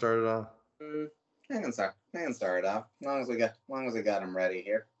you want to start it off? I can start it off. As long as we got them ready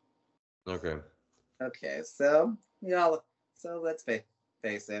here. Okay. Okay, so let's face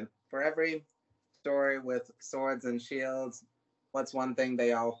it. For every story with swords and shields, what's one thing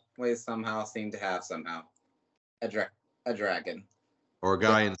they always somehow seem to have somehow? A dragon. Or a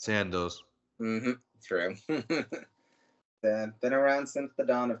guy in sandals. True. Been around since the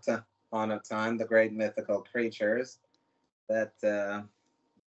dawn of time. The great mythical creatures that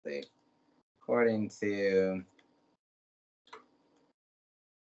according to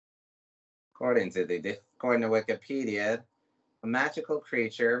Wikipedia, a magical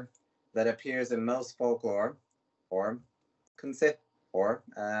creature that appears in most folklore, or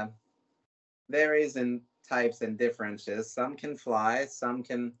varies in types and differences. Some can fly, some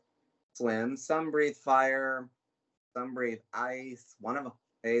can swim, some breathe fire, some breathe ice. One of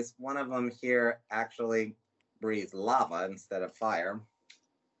them here actually breathes lava instead of fire.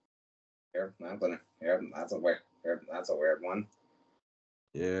 That's a weird one.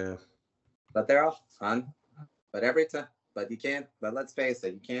 Yeah. But they're all fun. But let's face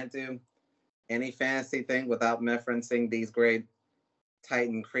it, you can't do any fantasy thing without referencing these great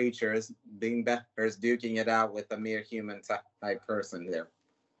Titan creatures being betters duking it out with a mere human type person here.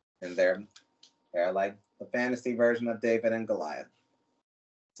 And they're like the fantasy version of David and Goliath.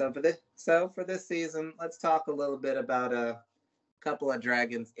 So for this season, let's talk a little bit about a couple of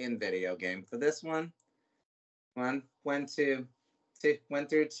dragons in video game. For this one went through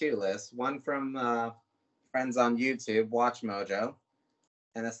two lists. One from friends on YouTube, Watch Mojo,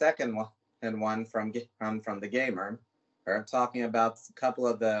 and a second one from the gamer. We're talking about a couple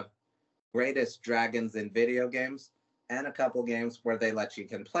of the greatest dragons in video games and a couple games where they let you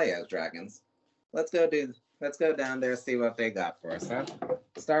can play as dragons. Let's go down there, see what they got for us, huh?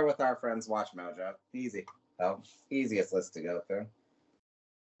 Start with our friends Watch Mojo. Easiest list to go through.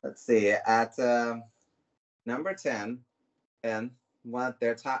 Let's see, at number 10, and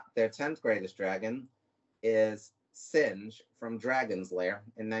their 10th greatest dragon is Singe from Dragon's Lair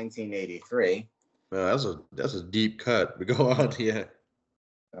in 1983. Well, that's a deep cut. But go on, yeah.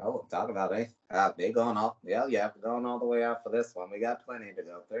 Oh, talk about it. They going all going all the way out for this one. We got plenty to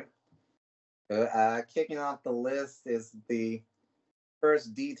go through. Kicking off the list is the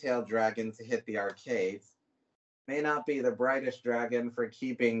first detailed dragon to hit the arcades. May not be the brightest dragon for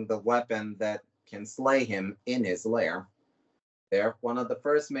keeping the weapon that can slay him in his lair. They're one of the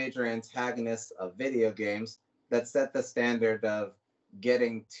first major antagonists of video games that set the standard of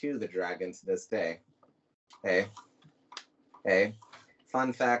getting to the dragon to this day. Hey,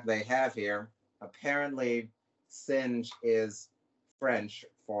 fun fact they have here, apparently Singe is French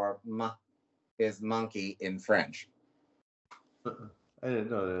for is monkey in French. I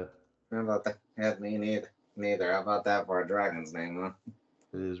didn't know that. How about that? Yeah, me neither. How about that for a dragon's name, huh?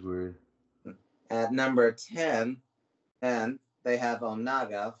 It is weird. At number 10, and they have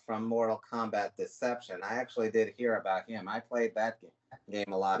Onaga from Mortal Kombat Deception. I actually did hear about him. I played that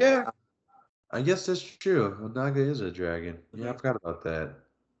game a lot. Yeah. I guess that's true. Naga is a dragon. Yeah, I Mhm. forgot about that.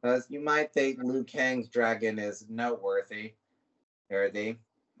 Because you might think Liu Kang's dragon is noteworthy, worthy,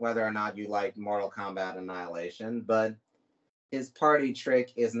 whether or not you like Mortal Kombat Annihilation, but his party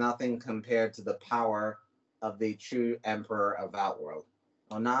trick is nothing compared to the power of the true Emperor of Outworld.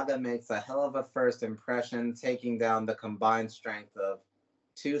 Onaga makes a hell of a first impression, taking down the combined strength of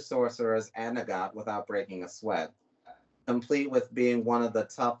two sorcerers and a god without breaking a sweat, complete with being one of the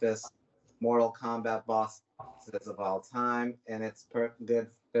toughest Mortal Kombat bosses of all time, and it's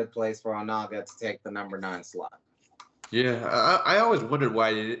good place for Onaga to take the number 9 slot. Yeah, I always wondered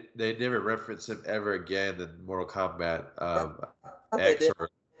why they never reference him ever again in Mortal Kombat Oh, they X did. or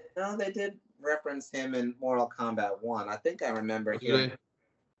No, they did reference him in Mortal Kombat 1. I think I remember was hearing. it?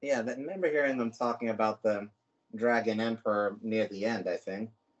 Yeah, I remember hearing them talking about the Dragon Emperor near the end, I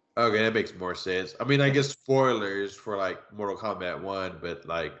think. Okay, that makes more sense. I mean, I guess spoilers for like Mortal Kombat 1, but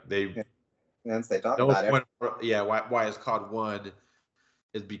like they Once they talk the whole about it. point yeah, why it's called 1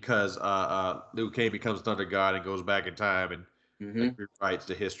 is because Liu Kang becomes Thunder God and goes back in time and like Mm-hmm. rewrites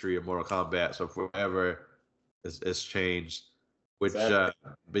the history of Mortal Kombat. So forever it's changed. Which So,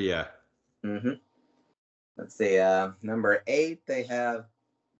 but yeah. mm-hmm. Let's see. Number 8, they have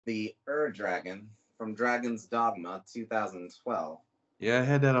the Dragon from Dragon's Dogma 2012. Yeah, I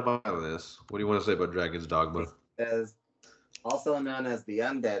had that on my list. What do you want to say about Dragon's Dogma? It says, also known as the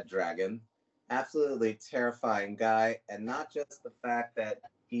Undead Dragon, absolutely terrifying guy, and not just the fact that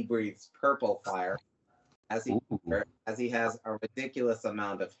he breathes purple fire, as he Ooh. as he has a ridiculous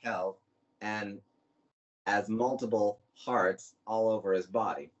amount of health and as multiple hearts all over his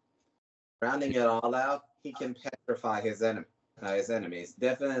body. Rounding it all out, he can petrify his enemies.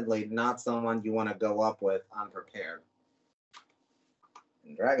 Definitely not someone you want to go up with unprepared.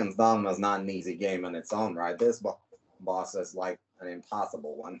 And Dragon's Dogma is not an easy game in its own right. This boss is like an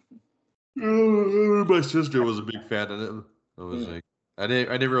impossible one. My sister was a big fan of it. I was Hmm. like, I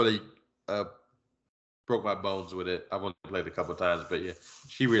never really uh, broke my bones with it. I've only played it a couple of times, but yeah,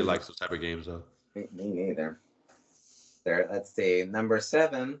 she really likes those type of games though. Me neither. There, let's see. Number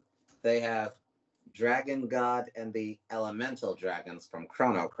 7, they have Dragon God and the Elemental Dragons from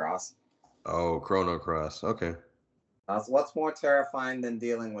Chrono Cross. Oh, Chrono Cross. Okay. What's more terrifying than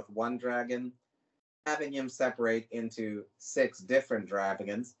dealing with one dragon? Having him separate into 6 different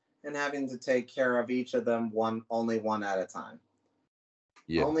dragons and having to take care of each of them only one at a time.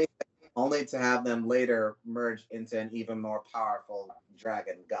 Yeah. Only to have them later merge into an even more powerful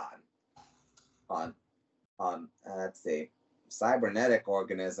dragon god. On let's see, cybernetic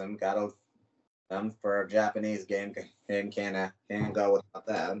organism. Gotta for a Japanese game. Can't go without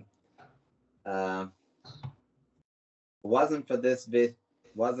that. Uh, wasn't for this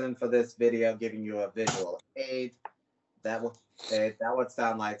video giving you a visual aid. That would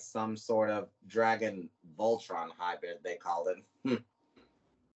sound like some sort of dragon Voltron hybrid. They called it.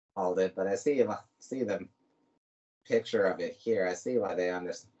 Called it, but I see the picture of it here. I see why they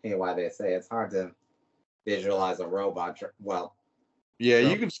understand why they say it's hard to visualize a robot. Well, Yeah,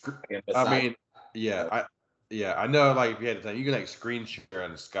 you robot can. I besides. mean, yeah, I know. Like, if you had time, you can like screen share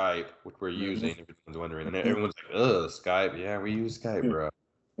on Skype, which we're Mm-hmm. using. If anyone's wondering, and everyone's like, "Ugh, Skype." Yeah, we use Skype, bro.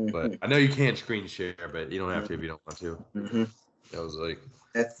 But Mm-hmm. I know you can screen share, but you don't have to if you don't want to. Mm-hmm. I was like,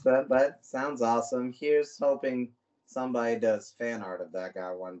 It's but sounds awesome. Here's hoping somebody does fan art of that guy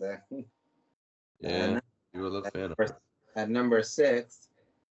one day. yeah, And you will love fan art. at number 6,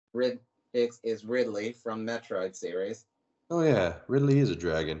 is Ridley from Metroid series. Oh yeah, Ridley is a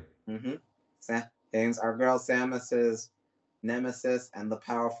dragon. Mm-hmm. Things our girl Samus's nemesis and the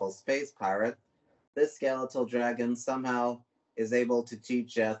powerful space pirate. This skeletal dragon somehow is able to cheat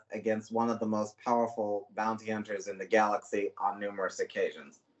death against one of the most powerful bounty hunters in the galaxy on numerous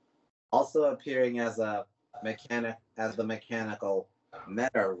occasions. Also appearing as the mechanical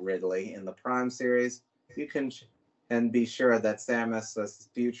Meta Ridley in the Prime series, you can and be sure that Samus's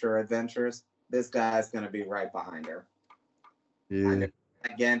future adventures, this guy's going to be right behind her. Yeah.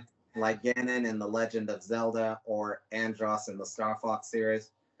 Again, like Ganon in The Legend of Zelda or Andross in the Star Fox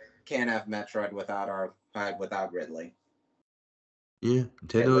series, can't have Metroid without Ridley. Yeah,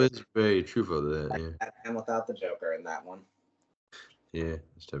 Nintendo is very truthful to that. Yeah, And without the Joker in that one. yeah,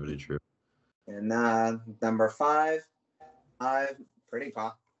 it's definitely true. And number 5, pretty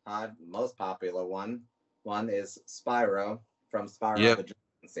most popular one. One is Spyro from Spyro Yeah, the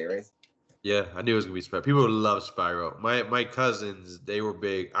Dragon series. yeah, I knew it was gonna be Spyro. People love Spyro. My cousins, they were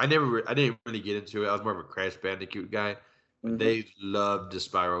big. I didn't really get into it. I was more of a Crash Bandicoot guy, but Mm-hmm. they loved the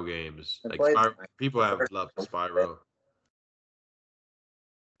Spyro games. I Like played Spyro, people the have loved Spyro.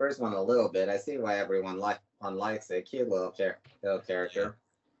 first one a little bit. I see why everyone likes it. Cute little character.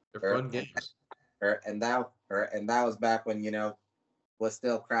 They're Or- fun games. and that was back when was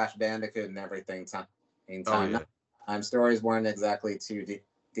still Crash Bandicoot and everything. Oh yeah. Stories weren't exactly too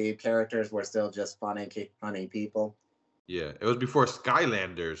deep. Characters were still just funny people. Yeah. It was before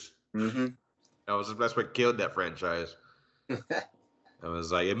Skylanders. Mm-hmm. That's what killed that franchise. It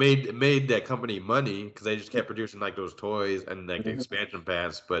was like it made that company money because they just kept producing like those toys and like Mhm. expansion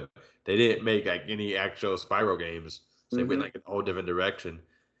packs, but they didn't make like any actual Spyro games. So they went Mhm. like a whole different direction.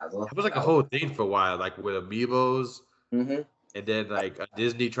 As well. It was like a whole thing for a while, like with Amiibos, Mm-hmm. and then like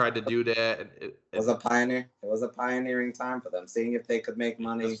Disney tried to do that, and It was a pioneer. It was a pioneering time for them, seeing if they could make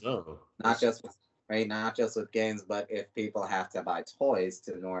money, so not just with, not just with games, but if people have to buy toys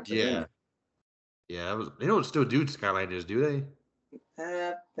in order to yeah, yeah. They don't still do Skylanders, do they?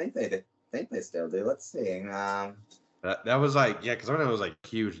 I think they did. I think they still do. Let's see. That was like because I know it was like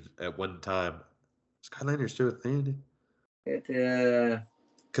huge at one time. Skylanders still a thing? It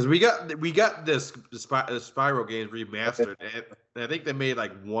Because we got the Spyro games remastered, and I think they made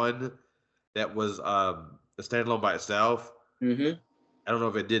like one that was a standalone by itself. mm-hmm. I don't know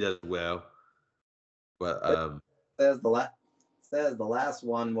if it did as well, but says the last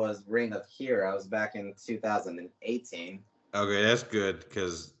one was Ring of Heroes back in 2018. okay, that's good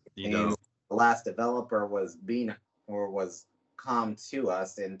because And the last developer was was come to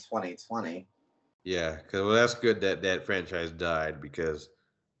us in 2020. yeah, because that's good that that franchise died because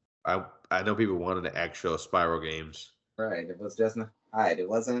I know people wanted the actual Spyro games. Right. It was just right. It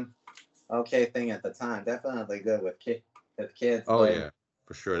wasn't okay thing at the time. Definitely good with kids. Oh But yeah,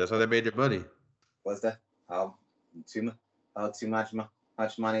 for sure. That's how they made their money. was the oh too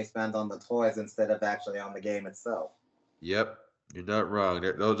much money spent on the toys instead of actually on the game itself. Yep, you're not wrong.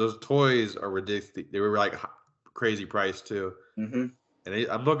 Those toys are ridiculous. They were like crazy price too. Mm-hmm. And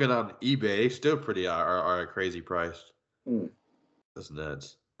I'm looking on eBay. They still pretty are crazy priced. Hmm. That's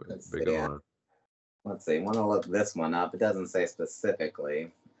nuts. Let's But see. go on. Let's see. Want to look this one up? It doesn't say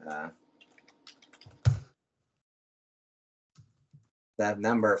specifically. That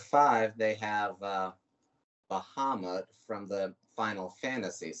number 5, they have Bahamut from the Final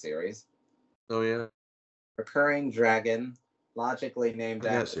Fantasy series. Oh yeah. Recurring dragon, logically named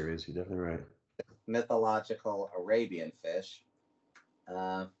That after series. You're definitely right. mythological Arabian fish.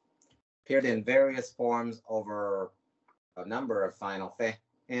 Appeared in various forms over a number of Final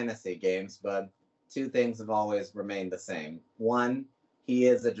Fantasy games, but two things have always remained the same. One, he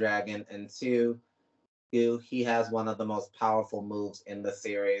is a dragon, and two, he has one of the most powerful moves in the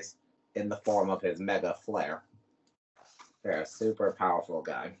series in the form of his Mega Flare. They're a super powerful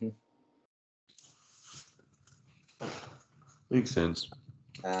guy. Makes sense.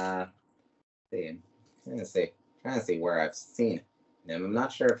 See, trying to see where I've seen him. I'm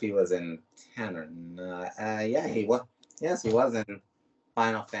not sure if he was in 10 or not. Yeah, he was. Yes, he was in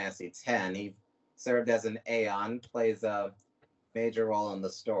Final Fantasy X. He served as an Aeon, plays a major role in the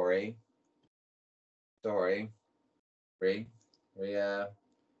story. He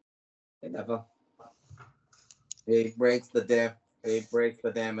never. He breaks the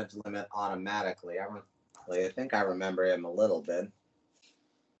damage limit automatically. I think I remember him a little bit.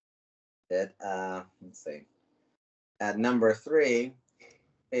 Let's see. At number 3,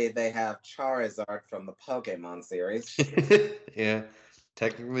 they have Charizard from the Pokemon series. Yeah.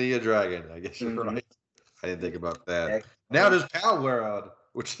 Technically a dragon. I guess you're Mhm. right. I didn't think about that. Heck, Now there's Pal World,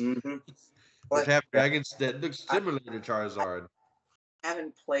 which But have dragons that look similar to Charizard. I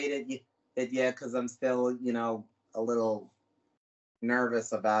haven't played it yet because I'm still, a little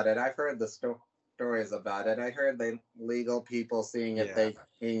nervous about it. I've heard the stories about it. I heard the legal people seeing if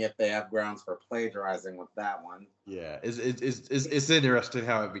they have grounds for plagiarizing with that one. Yeah, it's interesting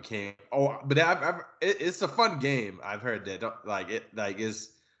how it became. Oh, but it's a fun game. I've heard that. Don't like it. Like it's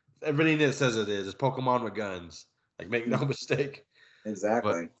everything that says it is. It's Pokemon with guns. Like make no mistake.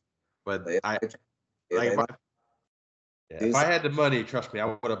 Exactly. But They- I they like like if I had the money, trust me, I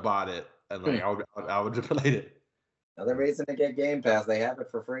would have bought it and like I would have played it. Another reason to get Game Pass. They have it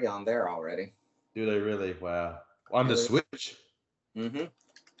for free on there already. Do they really? Wow. On the Switch. Mm-hmm.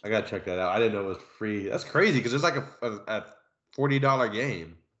 I gotta check that out. I didn't know it was free. That's crazy because it's like a $40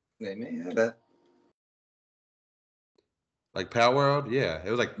 game. They may have it. Like Pal World, yeah, it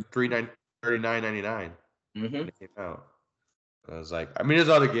was like $39.99 Mm-hmm. when it came out. I was like, I mean, there's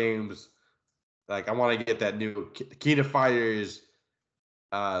other games. Like I want to get that new King of Fighters.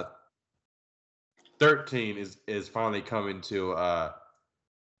 13 is finally coming to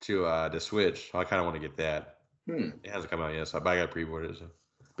the Switch. I kind of want to get that. It hasn't come out yet, but I got pre-order it. So.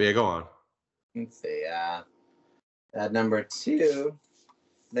 But yeah, go on. Let's see. At number 2,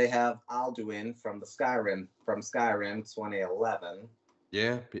 they have Alduin from Skyrim 2011.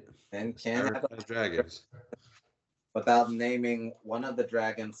 Yeah. and can't have a Dragons. without naming one of the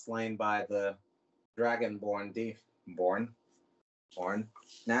dragons slain by the dragonborn born.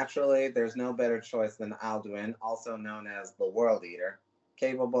 Naturally, there's no better choice than Alduin, also known as the World Eater,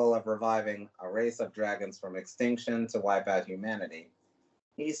 capable of reviving a race of dragons from extinction to wipe out humanity.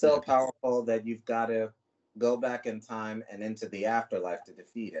 He's so Yeah. powerful that you've got to go back in time and into the afterlife to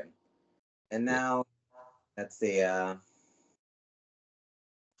defeat him. And Yeah. now, let's see.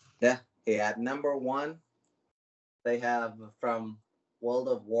 Yeah, at number one, they have from World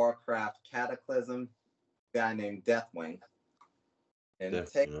of Warcraft Cataclysm, a guy named Deathwing. And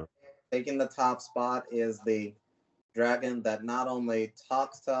Definitely. taking the top spot is the dragon that not only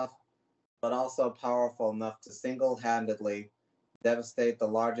talks tough, but also powerful enough to single-handedly devastate the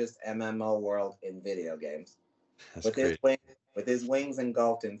largest MMO world in video games. That's With great. with his wings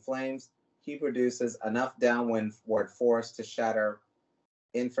engulfed in flames, he produces enough downwind force to shatter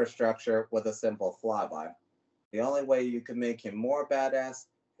infrastructure with a simple flyby. The only way you could make him more badass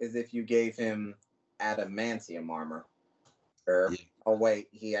is if you gave him adamantium armor. Or, Yeah. oh wait,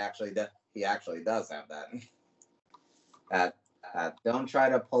 he actually does have that. Don't try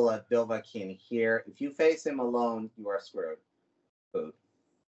to pull a Dovahkiin here. If you face him alone, you are screwed.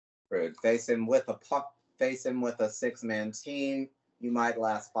 Screwed. Face him with a 6-man team, you might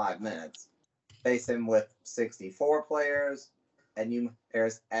last 5 minutes. Face him with 64 players, and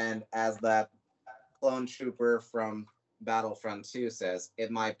as that clone trooper from Battlefront 2 says,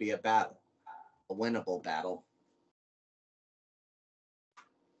 it might be a battle, a winnable battle.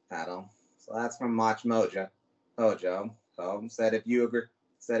 So that's from Mach Mojo. So said if you agree,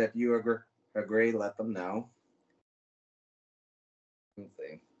 let them know. Let's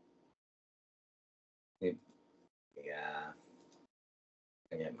see. Yeah.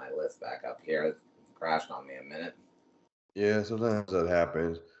 I get my list back up here. It crashed on me a minute. Yeah. Sometimes that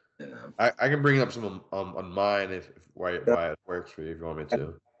happens. You know. I can bring up some on mine if why it works for you if you want me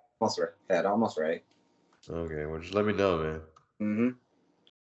to. Almost ready. Okay. Well, just let me know, man. Mm-hmm.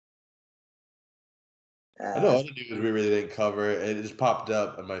 I know other news we really didn't cover. It just popped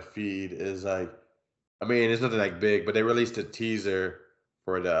up on my feed. Is like, I mean, it's nothing like big, but they released a teaser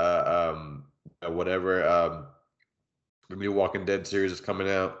for whatever the new Walking Dead series is coming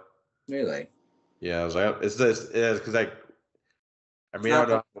out. Really? Yeah, I was like, it's this, yeah, because like, I mean, I don't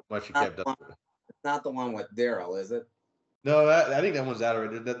know how much you kept up. It's not the one with Daryl, is it? No, I think that one's out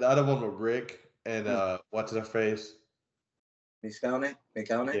already. The other one with Rick and what's her face? Micone?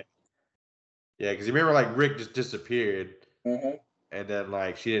 Yeah, yeah, because you remember like Rick just disappeared, Mm-hmm. and then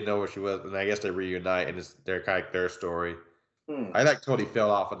like she didn't know where she was, and I guess they reunite, and it's their kind of their story. Hmm. I like totally fell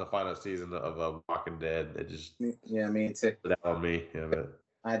off in the final season of Walking Dead. It just Yeah, me too. that on me. Yeah, but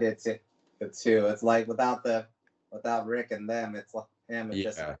I did too. It's like without Rick and them, it's like him. It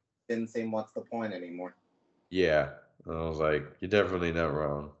just yeah, didn't seem what's the point anymore. yeah. I was like, you're definitely not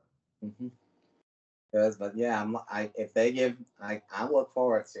wrong. Mm-hmm. But yeah, if they give, I look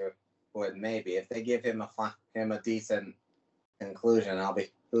forward to it. Maybe if they give him a decent conclusion, I'll be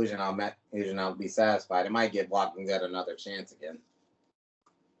satisfied. It might give Walking Dead another chance again.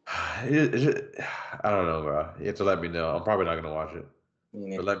 I don't know, bro. You have to let me know. I'm probably not gonna watch it,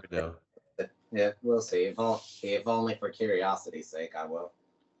 but let me know. Yeah, we'll see. If only for curiosity's sake, I will.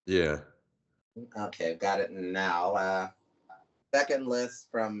 Yeah. Okay, got it now. Second list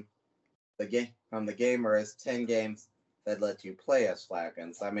from the gamer is 10 games that let you play as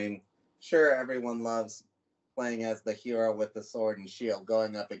flagons. I mean, sure, everyone loves playing as the hero with the sword and shield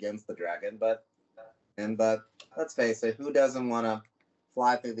going up against the dragon, but let's face it, who doesn't want to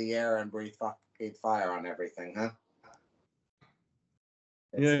fly through the air and breathe fire on everything, huh?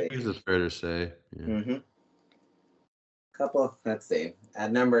 Yeah, I guess it's fair to say. Yeah. Mm-hmm. Let's see.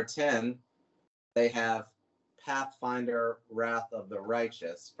 At number 10, they have Pathfinder Wrath of the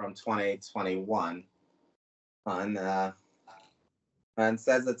Righteous from 2021 and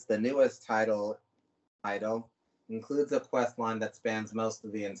says it's the newest title, includes a quest line that spans most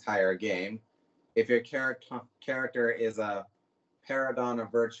of the entire game. If your character is a paragon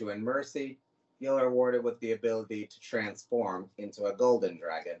of virtue and mercy, you're rewarded with the ability to transform into a golden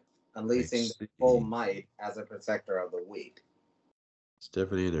dragon, unleashing the full might as a protector of the weak. It's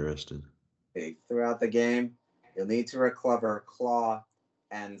definitely interesting. Throughout the game, you'll need to recover claw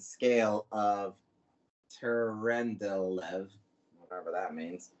and scale of Terendelev, whatever that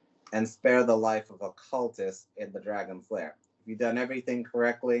means, and spare the life of a cultist in the Dragon Flare. If you've done everything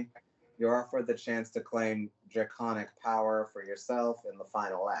correctly, you're offered the chance to claim draconic power for yourself in the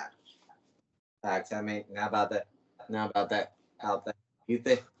final act. I mean, how about that? You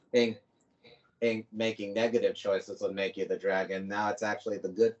think making negative choices would make you the dragon. Now it's actually the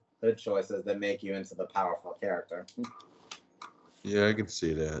good choices that make you into the powerful character. Yeah, I can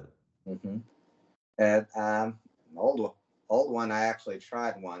see that. Mm-hmm. And an old one I actually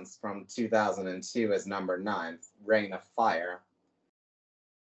tried once from 2002 is number 9, Reign of Fire.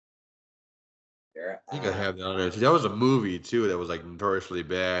 Here, I think I have that on there too. That was a movie too that was like notoriously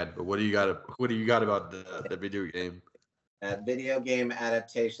bad. But what do you got? What do you got about the video game? video game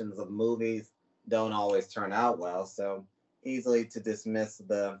adaptations of movies don't always turn out well, so easily to dismiss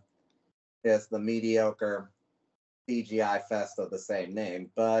the mediocre CGI fest of the same name.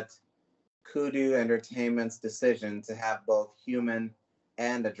 But Kudu Entertainment's decision to have both human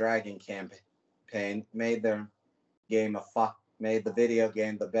and a dragon campaign made made the video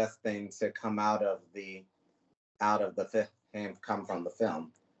game the best thing to come out of the come from the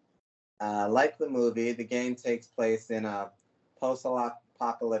film. Like the movie, the game takes place in a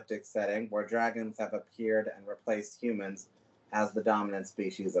post-apocalyptic setting where dragons have appeared and replaced humans as the dominant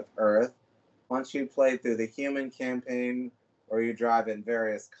species of Earth. Once you play through the human campaign, where you drive in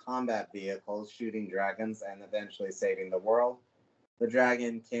various combat vehicles, shooting dragons and eventually saving the world, the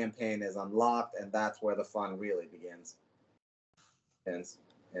dragon campaign is unlocked, and that's where the fun really begins. And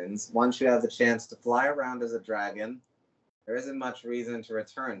once you have the chance to fly around as a dragon, there isn't much reason to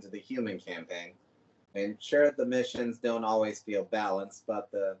return to the human campaign. I mean, sure, the missions don't always feel balanced,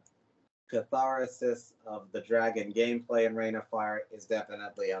 but the catharsis of the dragon gameplay in Reign of Fire is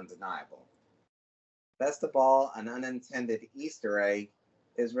definitely undeniable. Best of all, an unintended Easter egg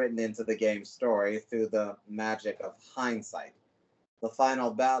is written into the game's story through the magic of hindsight. The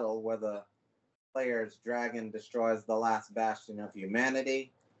final battle, where the player's dragon destroys the last bastion of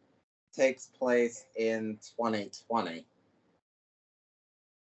humanity, takes place in 2020.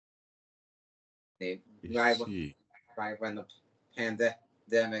 Right when the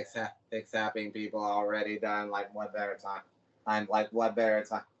pandemic's happening, people are already dying. Like what better time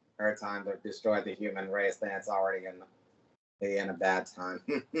to destroy the human race than it's already in a bad time.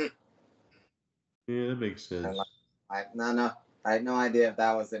 Yeah, that makes sense. I had no idea if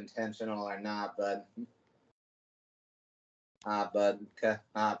that was intentional or not, but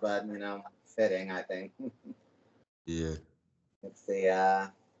you know, fitting, I think. Yeah. Let's see.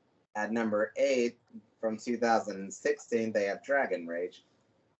 At number 8 from 2016, they have Dragon Rage.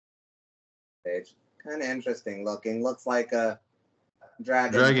 Kind of interesting looking. Looks like a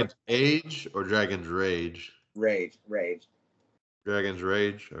Dragon's Age or Dragon's Rage? Rage. Dragon's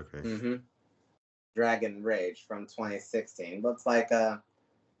Rage? Okay. Mm-hmm. Dragon Rage from 2016. Looks like a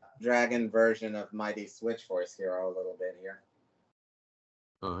dragon version of Mighty Switch Force Hero a little bit here.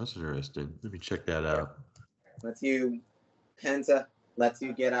 Oh, that's interesting. Let me check that out. Lets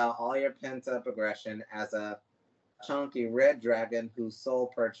you get out all your pent-up aggression as a chunky red dragon whose sole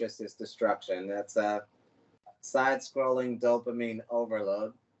purchase is destruction. That's a side-scrolling dopamine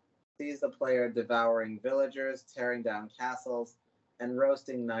overload. Sees the player devouring villagers, tearing down castles, and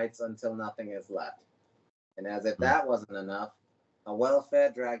roasting knights until nothing is left. And as if that wasn't enough, a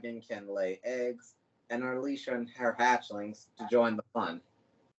well-fed dragon can lay eggs and unleash her hatchlings to join the fun.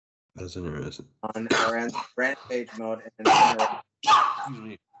 That's interesting. On our rampage mode and incinerate. Excuse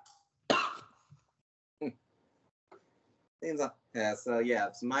me.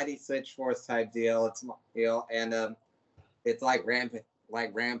 It's Mighty Switch Force type deal. It's and it's like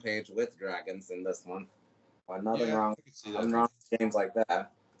Rampage with dragons in this one. Nothing wrong with games like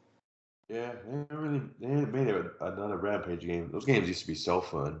that. Yeah, they haven't made another Rampage game. Those games used to be so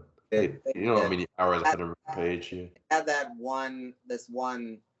fun. You know how many hours I put on Rampage? Yeah. Had this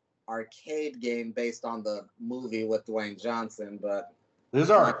one arcade game based on the movie with Dwayne Johnson, but there's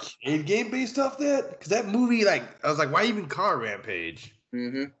an arcade game based off that? Because that movie, I was like, why even call it Rampage?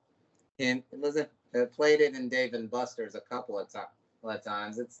 Mm-hmm. And I played it in Dave and Buster's a couple of times.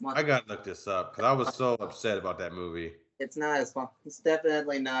 I gotta look this up because I was so upset about that movie. It's not as fun. It's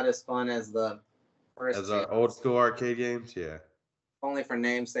definitely not as fun as the first. As old school arcade games, yeah. Only for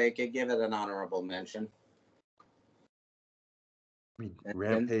namesake, I'd give it an honorable mention. I mean,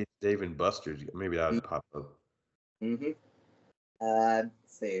 Rampage, Dave and Buster's. Maybe that would pop up. Mm-hmm. Let's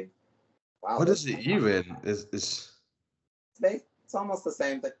see. Wow. What is it even? It's almost the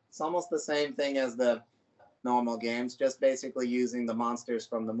same thing. It's almost the same thing as the normal games, just basically using the monsters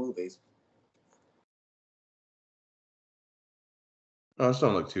from the movies. Oh, this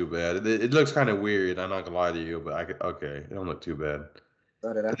don't look too bad. It looks kind of weird. I'm not gonna lie to you, but it don't look too bad.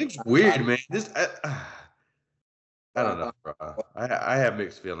 I think it's weird, man. I don't know, bro. I have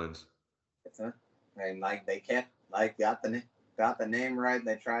mixed feelings. Like they can't got the name right.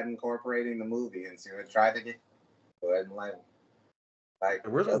 They tried incorporating the movie into it. Tried to get good. Like,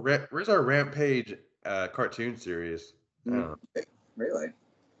 Where's our Rampage cartoon series? I don't know. really?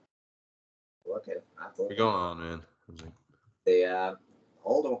 Look at What's going on, man? I was like, the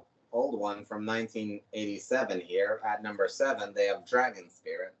old one from 1987 here at number 7. They have Dragon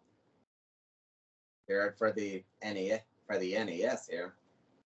Spirit here for the NES here.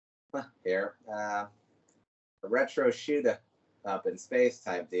 Here, a retro shooter up in space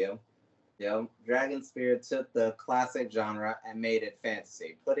type deal. Dragon Spirit took the classic genre and made it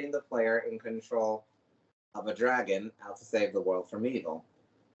fantasy, putting the player in control of a dragon out to save the world from evil.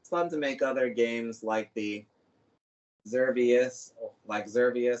 It's fun to make other games like the Zervius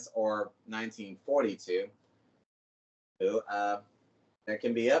or 1942. There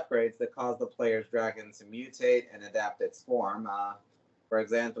can be upgrades that cause the player's dragon to mutate and adapt its form. For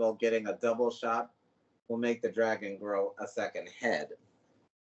example, getting a double shot will make the dragon grow a second head.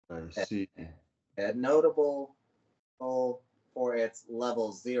 I see. Notable for its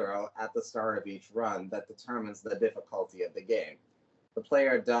level 0 at the start of each run that determines the difficulty of the game. The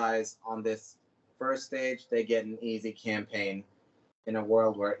player dies on this first stage, they get an easy campaign in a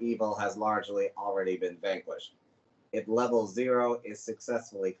world where evil has largely already been vanquished. If level 0 is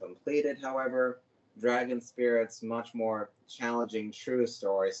successfully completed, however, Dragon Spirit's much more challenging true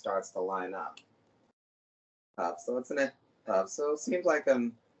story starts to line up. So it seems like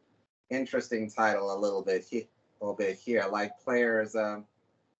an interesting title a little bit here. Like players'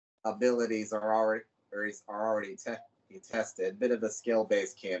 abilities are already tested. Bit of a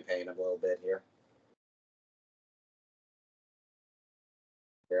skill-based campaign a little bit here.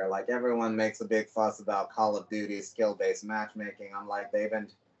 Like everyone makes a big fuss about Call of Duty skill-based matchmaking. I'm like they've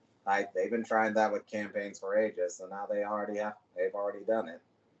been trying that with campaigns for ages, so now they've already done it.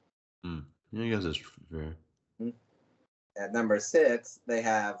 Yeah, I guess that's fair. At number 6, they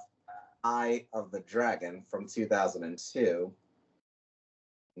have Eye of the Dragon from 2002.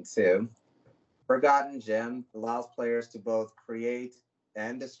 Forgotten Gem allows players to both create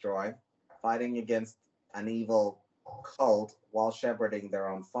and destroy, fighting against an evil cult while shepherding their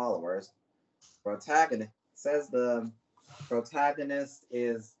own followers. Protagonist says the protagonist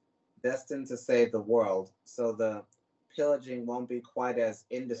is destined to save the world, so the pillaging won't be quite as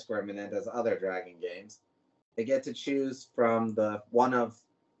indiscriminate as other dragon games. They get to choose from the one of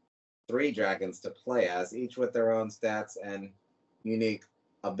 3 dragons to play as, each with their own stats and unique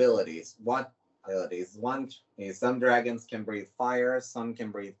abilities. Some dragons can breathe fire, some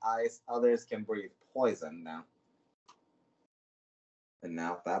can breathe ice, others can breathe poison now. And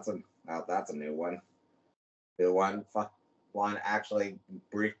now that's a new one. The one actually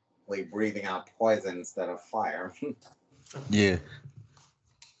briefly breathing out poison instead of fire. Yeah.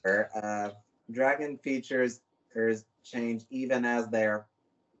 Dragon features change even as they're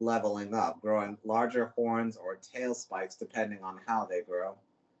leveling up, growing larger horns or tail spikes depending on how they grow.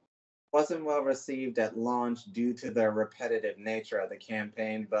 Wasn't well received at launch due to the repetitive nature of the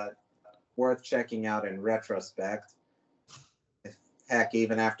campaign, but worth checking out in retrospect. Heck,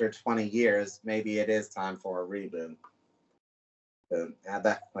 even after 20 years, maybe it is time for a reboot. Add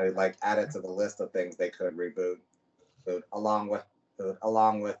it to the list of things they could reboot, along with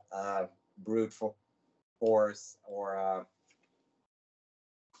Brute Force or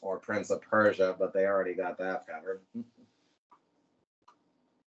Prince of Persia, but they already got that covered.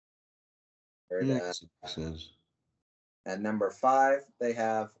 At number 5, they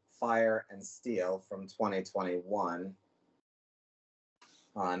have Fire and Steel from 2021.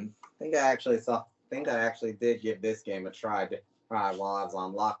 I think I actually did give this game a try while I was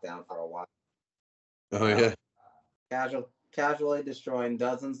on lockdown for a while. Oh yeah. Casually destroying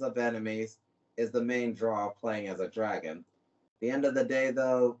dozens of enemies is the main draw of playing as a dragon. At the end of the day,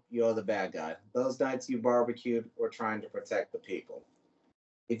 though, you're the bad guy. Those nights you barbecued were trying to protect the people.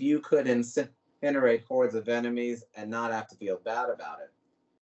 If you could incinerate hordes of enemies and not have to feel bad about it,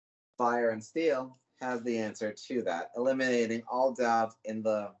 Fire and Steel has the answer to that, eliminating all doubt in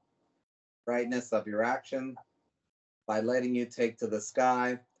the rightness of your action by letting you take to the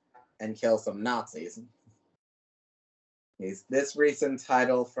sky and kill some Nazis. This recent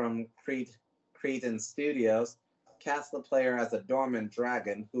title from Cretan Studios casts the player as a dormant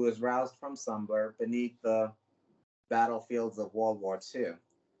dragon who is roused from slumber beneath the battlefields of World War II.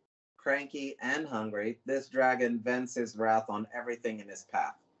 Cranky and hungry, this dragon vents his wrath on everything in his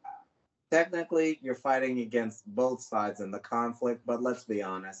path. Technically, you're fighting against both sides in the conflict, but let's be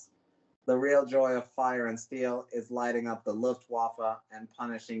honest. The real joy of Fire and Steel is lighting up the Luftwaffe and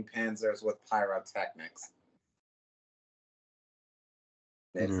punishing panzers with pyrotechnics.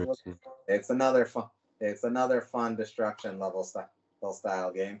 It's another fun destruction level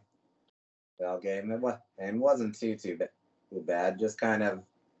style game. It wasn't too bad. too bad. Just kind of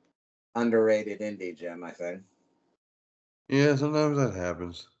underrated indie gem, I think. Yeah, sometimes that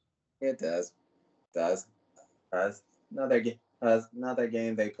happens. It does. Does. Does. Another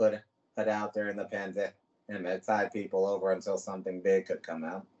game they put out during the pandemic and it tied people over until something big could come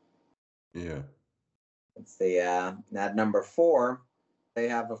out. Yeah. Let's see. At number 4, they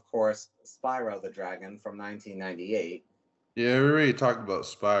have, of course, Spyro the Dragon from 1998. Yeah, we already talked about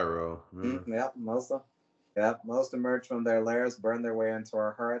Spyro. Yep, most emerge from their lairs, burn their way into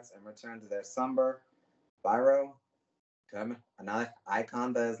our hearts, and return to their slumber. Spyro, an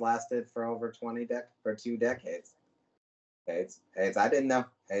icon that has lasted for over 2 decades. I didn't know.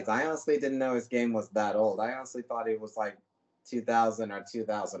 I honestly didn't know his game was that old. I honestly thought it was like 2000 or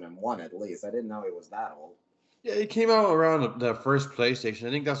 2001 at least. I didn't know it was that old. Yeah, it came out around the first PlayStation.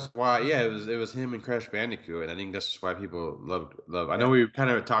 I think that's why. Yeah, it was him and Crash Bandicoot, and I think that's why people love. I know we kind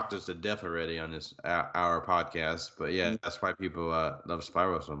of talked this to death already on this our podcast, but yeah, that's why people love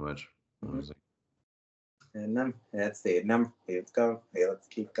Spyro so much. Mm-hmm. And let's see. Let's go. Let's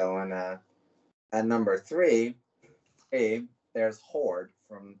keep going. At number 3, there's Horde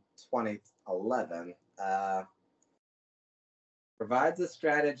from 2011. Provides a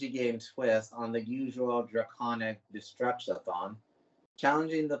strategy game twist on the usual draconic Destructathon,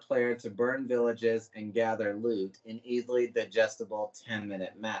 challenging the player to burn villages and gather loot in easily digestible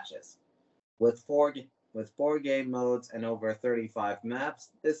 10-minute matches. With four game modes and over 35 maps,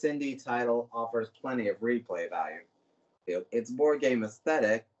 this indie title offers plenty of replay value. Its board game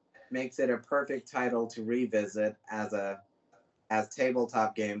aesthetic makes it a perfect title to revisit as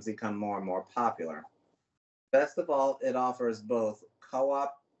tabletop games become more and more popular. Best of all, it offers both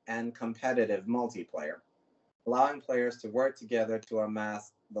co-op and competitive multiplayer, allowing players to work together to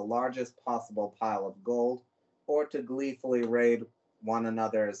amass the largest possible pile of gold or to gleefully raid one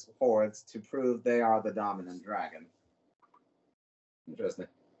another's hordes to prove they are the dominant dragon.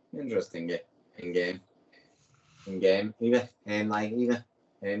 Interesting game. Even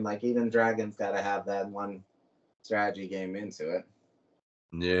dragons gotta have that one strategy game into it.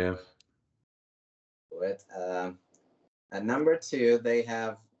 Yeah. At number 2, they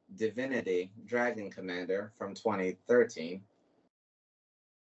have Divinity Dragon Commander from 2013.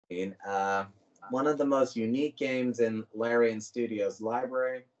 One of the most unique games in Larian Studios'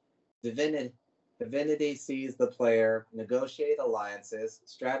 library, Divinity sees the player negotiate alliances,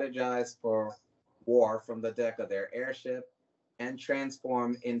 strategize for war from the deck of their airship, and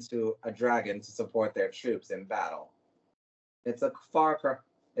transform into a dragon to support their troops in battle. It's a far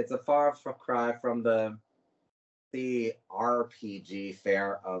cry from the RPG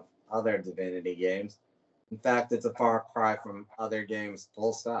fare of other Divinity games. In fact, it's a far cry from other games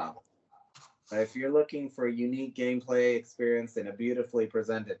full stop. But if you're looking for a unique gameplay experience in a beautifully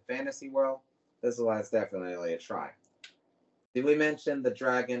presented fantasy world, this one is definitely a try. Did we mention the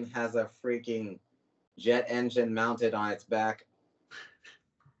dragon has a freaking jet engine mounted on its back?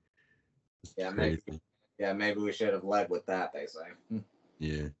 Yeah, maybe we should have led with that, they say.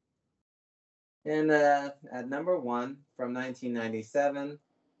 Yeah. And at number 1 from 1997,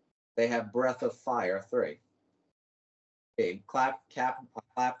 they have Breath of Fire 3. A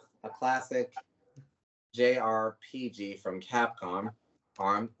classic JRPG from Capcom,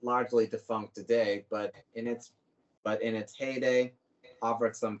 largely defunct today, but in its heyday,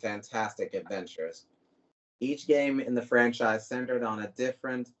 offered some fantastic adventures. Each game in the franchise centered on a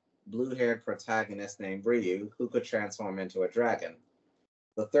different blue-haired protagonist named Ryu, who could transform into a dragon.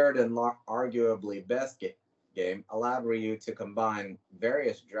 The third and arguably best game allowed Ryu to combine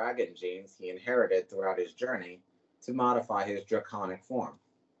various dragon genes he inherited throughout his journey to modify his draconic form.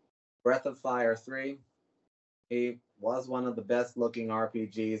 Breath of Fire 3, he was one of the best-looking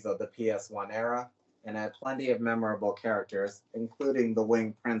RPGs of the PS1 era and had plenty of memorable characters, including the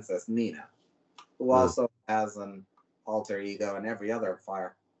winged princess Nina, who also has an alter ego in every other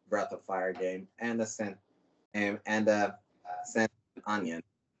Breath of Fire game, and a sentient onion.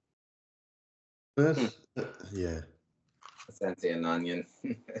 Yeah. A sentient onion.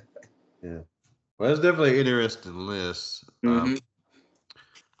 Yeah. Well, that's definitely an interesting list. Mm-hmm.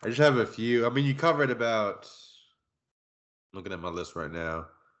 I just have a few. I mean, you covered about, looking at my list right now,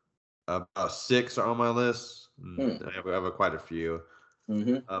 about 6 are on my list. I have quite a few.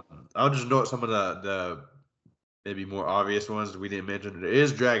 Mm-hmm. I'll just note some of the maybe more obvious ones that we didn't mention. There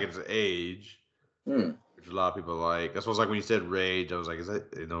is Dragon's Age, which a lot of people like. That's what was like when you said Rage. I was like, is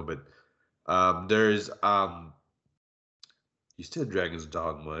that, but there's you said Dragon's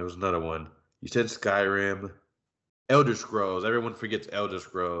Dogma. It was another one. You said Skyrim, Elder Scrolls. Everyone forgets Elder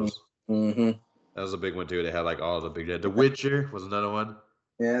Scrolls. Mm-hmm. That was a big one too. They had like all the big. The Witcher was another one.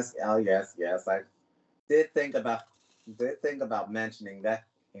 Yes. Oh, yes. I did think about did think about mentioning that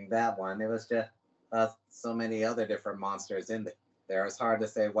in that one. It was just so many other different monsters in there. It's hard to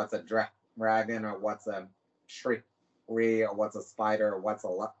say what's a dragon or what's a tree or what's a spider or what's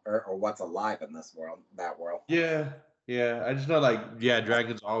alive in this world, that world. Yeah, yeah. I just know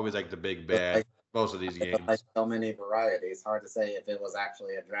dragon's always like the big bad. Most of these games. Like so many varieties. Hard to say if it was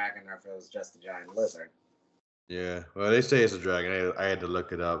actually a dragon or if it was just a giant lizard. Yeah, well, they say it's a dragon. I had to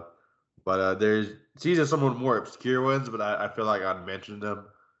look it up, but these are some of the more obscure ones, but I feel like I'd mention them.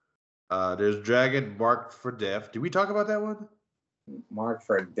 There's Dragon Marked for Death. Did we talk about that one? Marked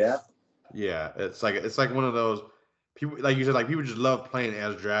for Death? Yeah, it's like one of those people, like you said, like people just love playing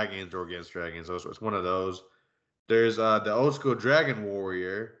as dragons or against dragons. So it's one of those. There's the old school Dragon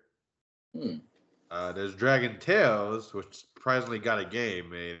Warrior. There's Dragon Tales, which surprisingly got a game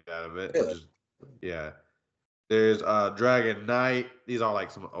made out of it. Really? Which is, yeah. There's Dragon Knight. These are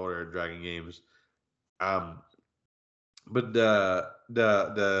like some older Dragon games. But the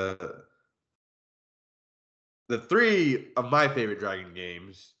three of my favorite Dragon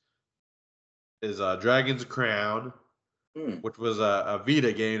games is Dragon's Crown, which was a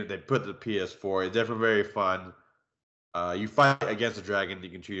Vita game that they put to the PS4. It's definitely very fun. You fight against a dragon, you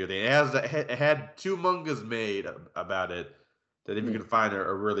can choose your thing. It had 2 mangas made about it that, if you can find,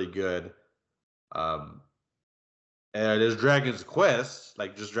 are really good. And there's Dragon's Quest,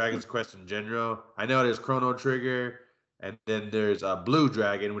 like just Dragon's Quest in general. I know there's Chrono Trigger, and then there's Blue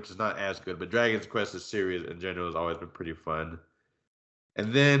Dragon, which is not as good, but Dragon's Quest is series in general has always been pretty fun.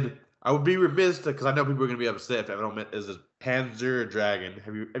 And then I would be remiss because I know people are gonna be upset if I don't mention is Panzer Dragon.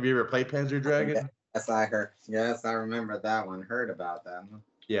 Have you ever played Panzer Dragon? Yes, I heard. Yes, I remember that one. Heard about that one.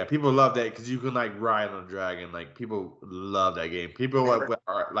 Yeah, people love that because you can like ride on a dragon. Like people love that game. People are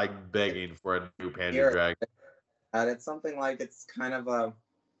like begging for a new Panzer Dragon. It's something like it's kind of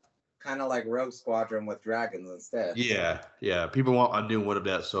like Rogue Squadron with dragons instead. Yeah. People want a new one of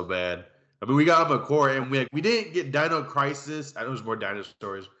that so bad. I mean, we got them a core, and we didn't get Dino Crisis. I know it's more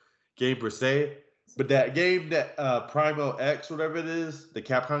dinosaurs game per se, but that game that Primo X, whatever it is, the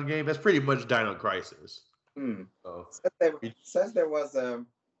Capcom game, that's pretty much Dino Crisis. So, says there was a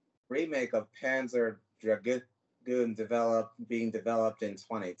remake of Panzer Dragoon being developed in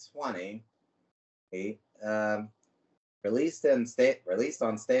 2020. Released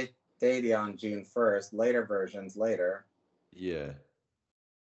on Stadia on June 1st. Later versions later. Yeah.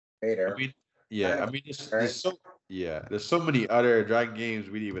 Later. There's so many other Dragon games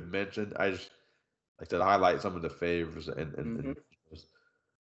we didn't even mention. I just like to highlight some of the favorites and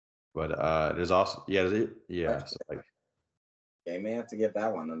but there's also so like, you may have to give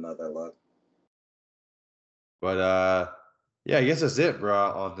that one another look. But I guess that's it, bro.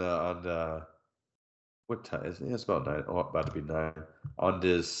 On the what time is it? It's about 9. Oh, about to be 9 on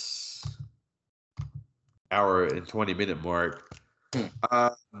this hour and 20-minute mark.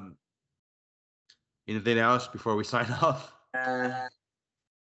 Anything else before we sign off?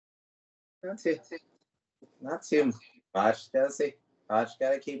 Not too much.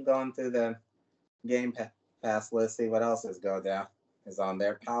 Gotta keep going through the Game Pass list. See what else is on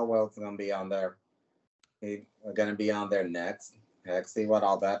there. Palworld's gonna be on there. We're gonna be on there next. Heck, see what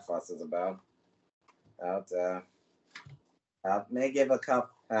all that fuss is about. May give I've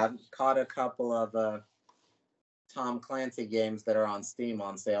caught a couple of Tom Clancy games that are on Steam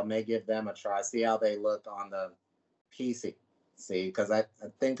on sale. May give them a try. See how they look on the PC. See, because I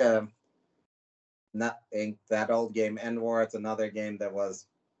think that old game End War, it's another game that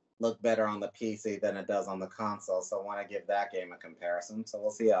looked better on the PC than it does on the console. So I want to give that game a comparison. So we'll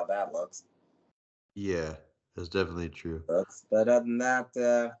see how that looks. Yeah, that's definitely true. But other than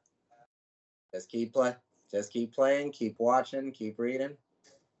that, just keep playing, keep watching, keep reading.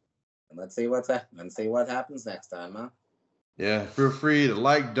 And let's see what happens next time, huh? Yeah, feel free to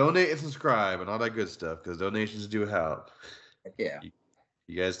like, donate, and subscribe, and all that good stuff, because donations do help. Yeah.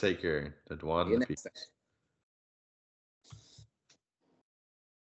 You guys take care. See you next time.